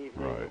tea in the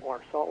evening,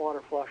 or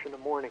saltwater flush in the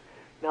morning.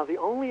 Now, the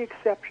only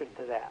exception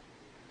to that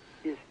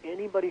is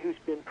anybody who's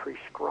been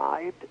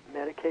prescribed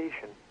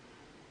medication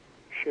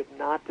should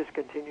not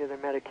discontinue their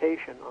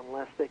medication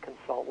unless they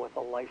consult with a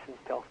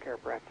licensed healthcare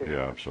practitioner.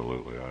 Yeah,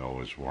 absolutely. I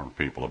always warn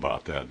people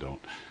about that.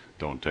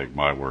 Don't take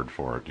my word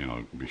for it.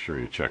 Be sure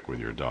you check with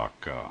your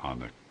doc on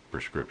the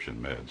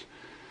prescription meds.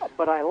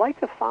 But I like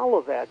to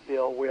follow that,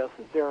 Bill, with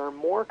there are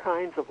more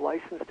kinds of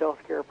licensed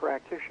healthcare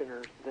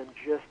practitioners than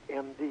just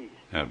MDs.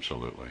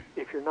 Absolutely.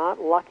 If you're not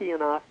lucky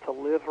enough to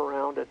live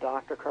around a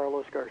Dr.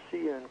 Carlos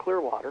Garcia in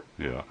Clearwater,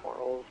 or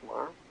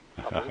Oldsmar,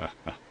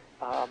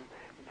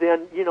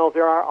 then,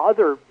 there are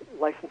other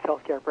licensed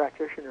healthcare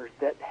practitioners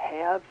that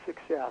have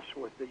success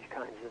with these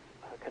kinds of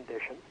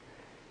conditions,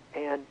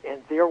 and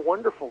they're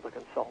wonderful to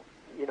consult.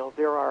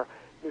 There are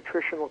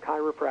nutritional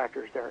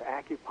chiropractors, there are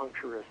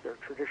acupuncturists, there are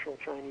traditional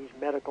Chinese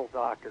medical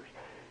doctors.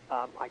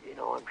 I'm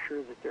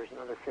sure that there's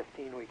another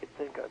 15 we could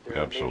think of. There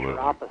Absolutely.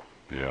 Are naturopaths.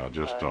 Yeah,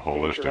 just the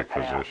holistic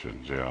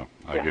physicians. Yeah.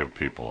 I give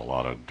people a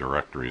lot of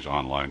directories,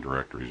 online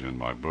directories in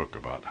my book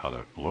about how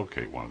to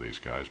locate one of these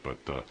guys. But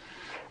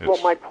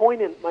my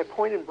point in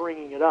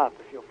bringing it up,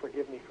 if you'll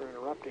forgive me for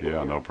interrupting.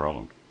 Yeah, no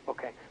problem.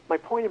 Okay. My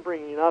point in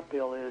bringing it up,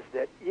 Bill, is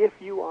that if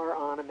you are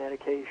on a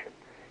medication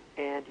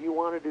and you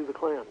want to do the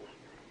cleanse,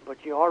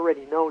 but you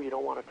already know you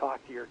don't want to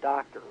talk to your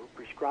doctor who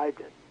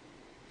prescribed it,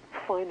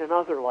 find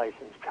another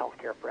licensed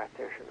healthcare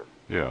practitioner.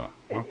 Yeah.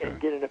 Okay. And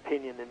get an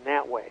opinion in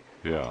that way.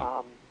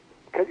 Yeah.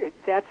 Because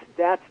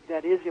that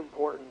is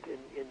important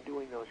in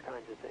doing those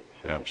kinds of things.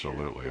 So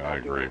absolutely, I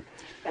agree.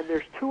 And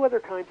there's two other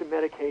kinds of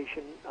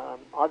medication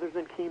other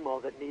than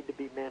chemo that need to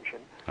be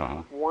mentioned.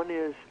 Uh-huh. One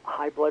is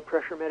high blood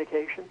pressure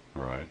medication.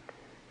 Right.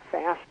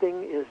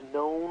 Fasting is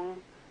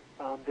known.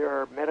 There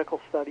are medical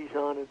studies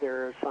on it.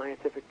 There are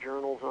scientific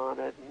journals on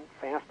it. And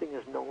fasting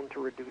is known to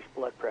reduce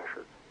blood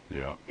pressure.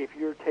 Yeah. If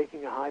you're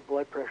taking a high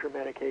blood pressure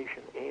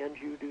medication and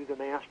you do the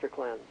master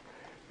cleanse,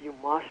 you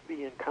must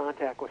be in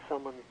contact with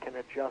someone that can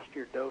adjust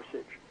your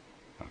dosage.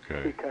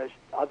 Okay. Because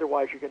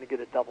otherwise you're going to get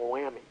a double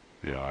whammy.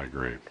 Yeah, I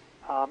agree.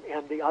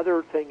 And the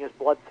other thing is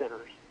blood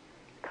thinners.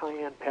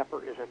 Cayenne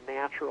pepper is a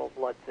natural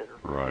blood thinner.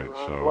 Right.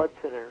 So blood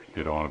thinners,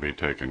 you don't want to be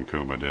taking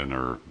Coumadin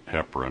or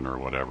heparin or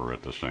whatever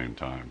at the same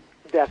time.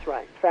 That's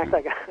right. In fact,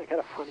 I got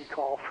a funny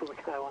call from a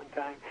guy one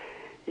time.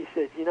 He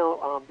said,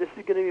 this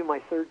is going to be my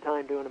third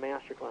time doing a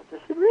master cleanse. I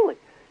said, really?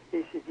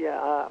 He said,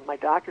 yeah, my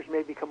doctor's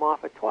made me come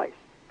off it twice.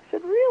 I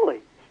said,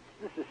 really?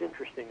 This is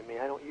interesting to me.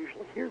 I don't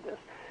usually hear this.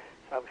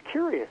 So I was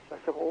curious. I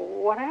said, well,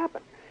 what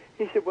happened?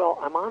 He said, well,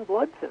 I'm on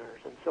blood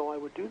thinners, and so I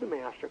would do the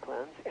master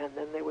cleanse, and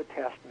then they would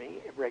test me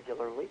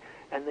regularly,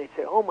 and they'd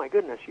say, oh, my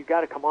goodness, you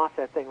got to come off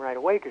that thing right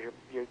away because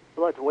your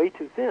blood's way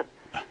too thin.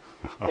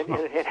 And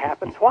it had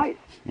happened twice.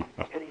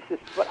 And he says,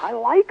 but I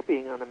like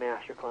being on the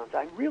master cleanse.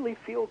 I really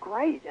feel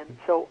great. And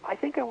so I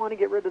think I want to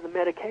get rid of the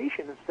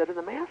medication instead of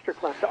the master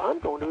cleanse. So I'm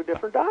going to a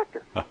different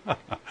doctor.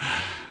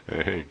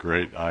 Hey,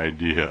 great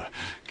idea.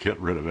 Get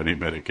rid of any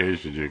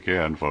medications you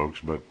can,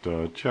 folks, but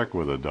check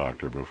with a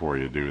doctor before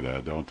you do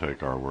that. Don't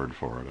take our word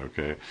for it,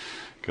 okay?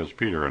 Because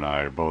Peter and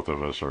I, both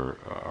of us,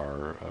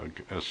 are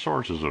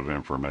sources of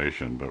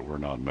information, but we're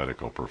not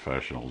medical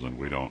professionals, and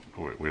we don't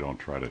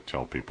try to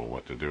tell people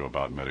what to do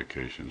about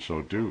medication.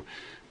 So do,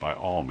 by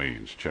all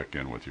means, check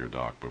in with your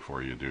doc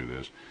before you do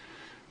this.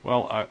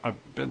 Well,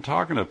 I've been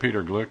talking to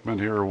Peter Glickman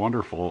here, a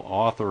wonderful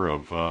author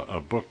of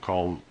a book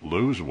called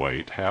Lose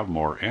Weight, Have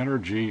More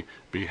Energy,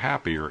 Be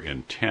Happier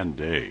in 10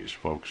 Days.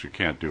 Folks, you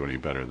can't do any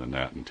better than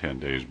that in 10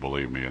 days,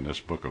 believe me, and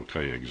this book will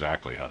tell you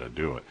exactly how to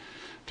do it.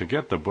 To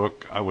get the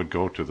book, I would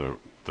go to the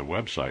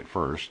website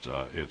first.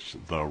 It's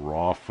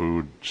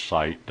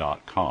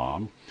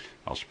therawfoodsite.com.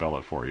 I'll spell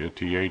it for you,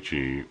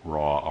 T-H-E,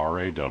 raw,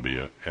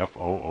 R-A-W,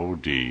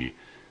 F-O-O-D,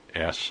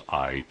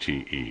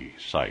 S-I-T-E,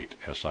 site,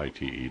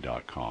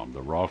 S-I-T-E.com,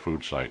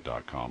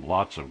 therawfoodsite.com.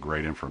 Lots of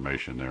great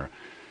information there.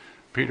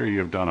 Peter,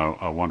 you've done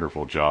a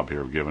wonderful job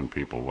here of giving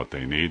people what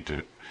they need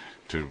to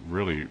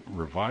really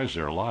revise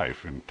their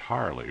life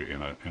entirely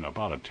in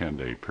about a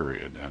 10-day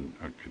period. And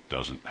it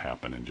doesn't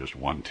happen in just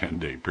one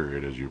 10-day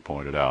period, as you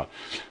pointed out,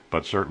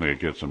 but certainly it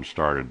gets them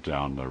started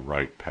down the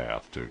right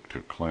path to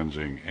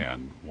cleansing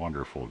and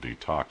wonderful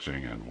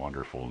detoxing and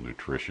wonderful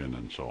nutrition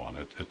and so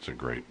on. It's a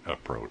great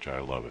approach.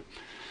 I love it.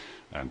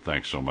 And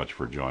thanks so much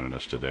for joining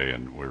us today,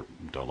 and we're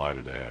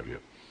delighted to have you.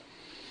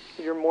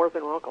 You're more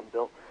than welcome,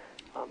 Bill.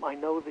 I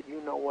know that you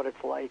know what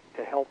it's like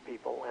to help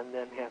people and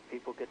then have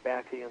people get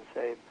back to you and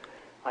say,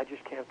 I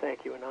just can't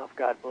thank you enough.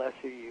 God bless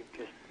you. You've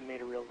just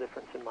made a real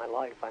difference in my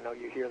life. I know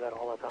you hear that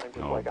all the time,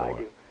 just like I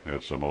do.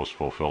 It's the most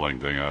fulfilling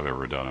thing I've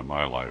ever done in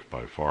my life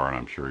by far, and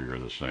I'm sure you're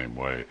the same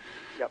way.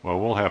 Yep. Well,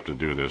 we'll have to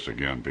do this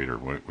again, Peter.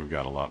 We've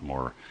got a lot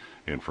more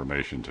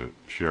information to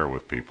share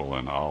with people,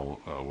 and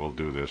we'll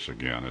do this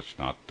again. It's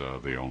not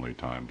the only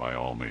time, by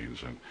all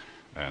means.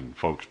 And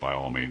folks, by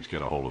all means,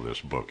 get a hold of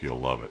this book. You'll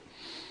love it.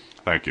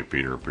 Thank you,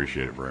 Peter.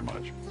 Appreciate it very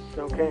much.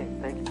 Okay.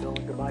 Thank you, Bill.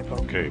 Goodbye,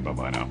 folks. Okay.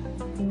 Bye-bye now.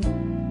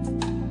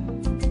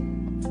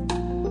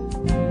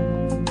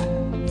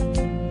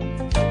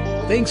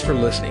 Thanks for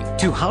listening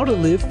to How to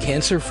Live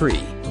Cancer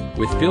Free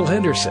with Bill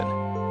Henderson.